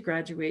have to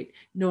graduate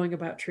knowing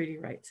about treaty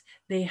rights.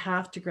 They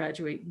have to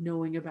graduate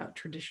knowing about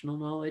traditional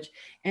knowledge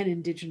and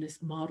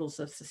Indigenous models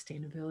of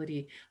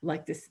sustainability,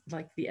 like the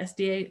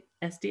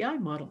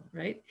SDI model,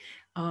 right?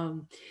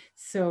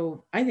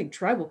 So I think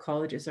tribal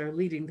colleges are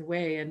leading the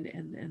way,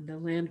 and the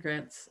land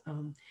grants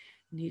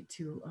need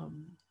to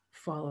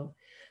follow.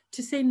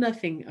 To say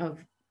nothing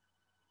of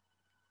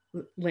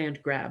land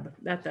grab,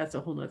 that's a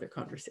whole nother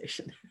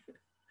conversation.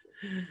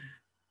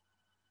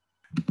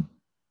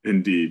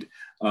 Indeed.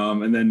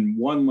 And then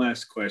one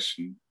last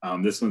question.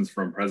 This one's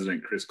from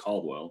President Chris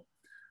Caldwell.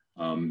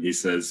 He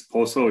says,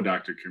 Poso,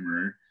 Dr.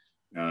 Kimmerer,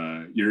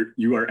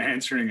 you are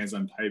answering as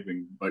I'm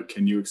typing, but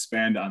can you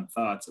expand on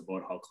thoughts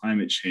about how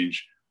climate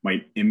change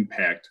might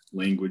impact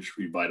language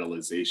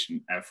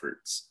revitalization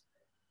efforts?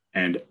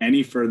 And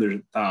any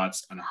further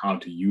thoughts on how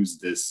to use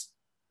this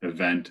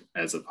event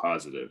as a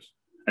positive?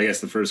 I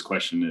guess the first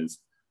question is,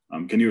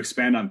 can you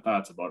expand on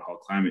thoughts about how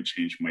climate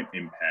change might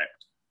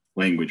impact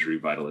language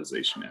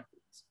revitalization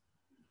efforts?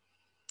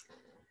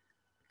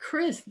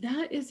 Chris,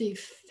 that is a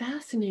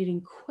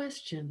fascinating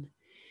question.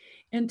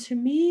 And to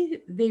me,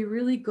 they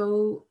really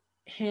go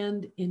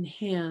hand in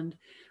hand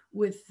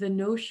with the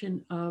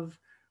notion of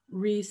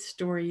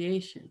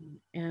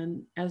restoration.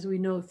 And as we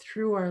know,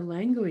 through our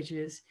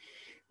languages,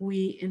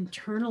 we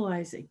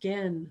internalize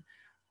again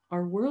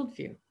our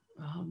worldview.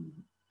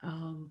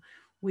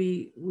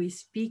 We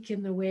speak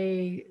in the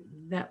way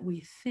that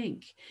we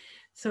think.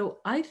 So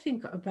I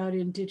think about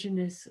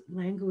Indigenous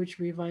language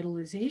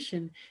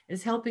revitalization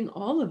as helping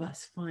all of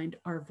us find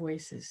our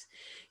voices.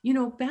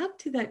 Back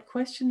to that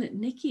question that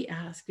Nikki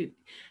asked, it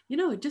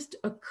just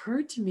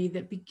occurred to me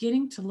that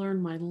beginning to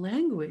learn my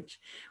language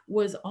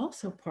was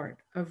also part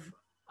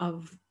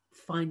of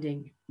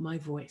finding my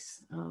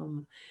voice,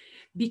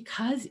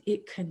 because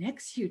it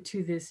connects you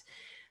to this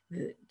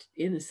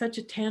in such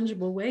a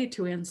tangible way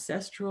to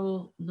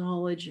ancestral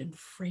knowledge and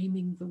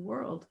framing the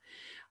world.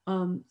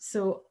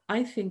 So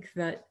I think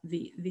that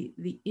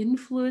the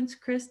influence,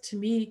 Chris, to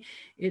me,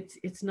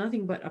 it's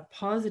nothing but a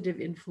positive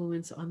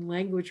influence on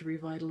language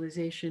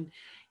revitalization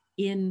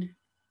in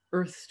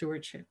Earth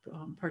stewardship,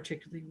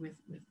 particularly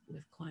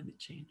with climate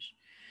change.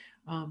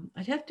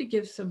 I'd have to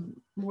give some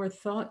more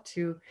thought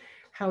to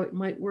how it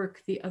might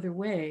work the other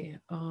way.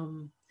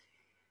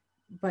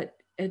 But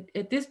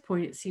at this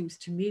point, it seems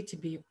to me to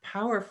be a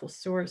powerful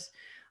source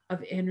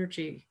of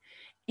energy.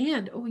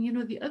 And,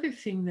 the other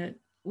thing that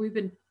we've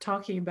been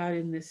talking about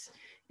in this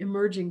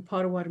emerging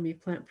Potawatomi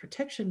Plant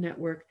Protection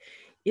Network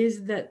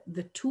is that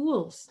the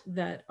tools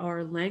that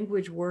our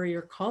language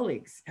warrior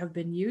colleagues have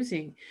been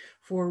using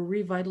for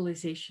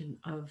revitalization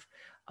of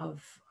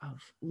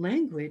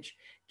language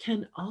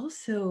can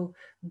also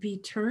be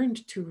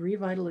turned to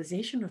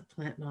revitalization of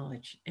plant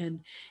knowledge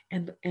and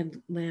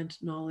land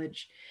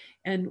knowledge.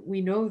 And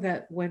we know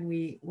that when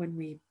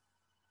we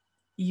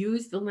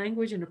use the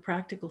language in a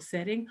practical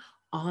setting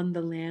on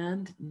the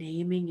land,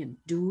 naming and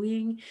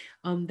doing,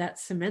 that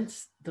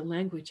cements the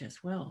language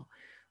as well.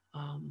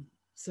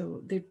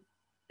 So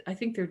I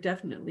think they're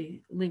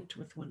definitely linked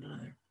with one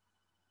another.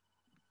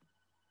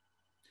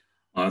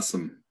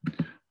 Awesome.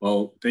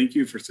 Well, thank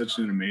you for such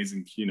an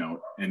amazing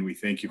keynote, and we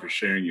thank you for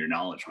sharing your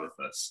knowledge with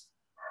us.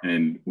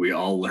 And we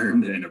all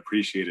learned and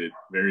appreciate it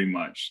very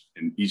much.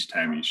 And each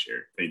time you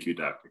share, thank you,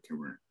 Dr.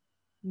 Kimmerer.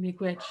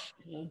 Miigwech.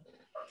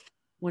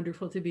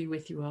 Wonderful to be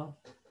with you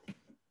all.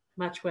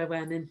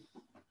 Machwewanin.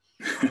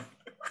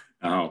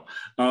 Oh,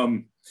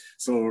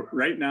 so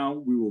right now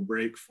we will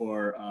break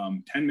for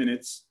 10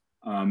 minutes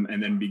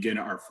and then begin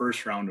our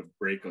first round of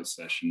breakout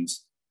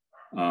sessions,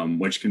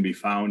 which can be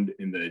found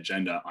in the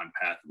agenda on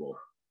Pathable.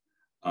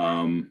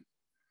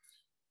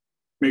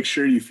 Make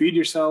sure you feed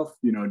yourself,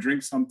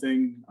 drink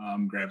something,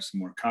 grab some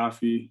more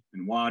coffee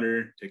and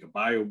water, take a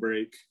bio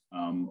break.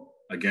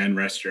 Again,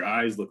 rest your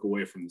eyes, look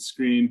away from the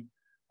screen.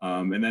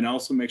 And then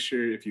also make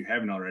sure, if you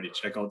haven't already,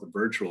 check out the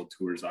virtual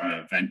tours on the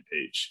event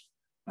page.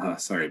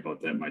 Sorry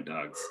about that, my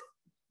dog's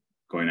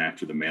going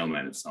after the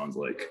mailman, it sounds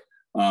like.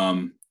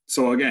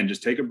 So again,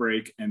 just take a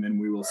break, and then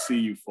we will see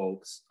you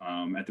folks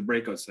at the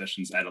breakout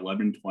sessions at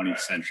 11:20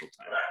 Central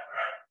Time.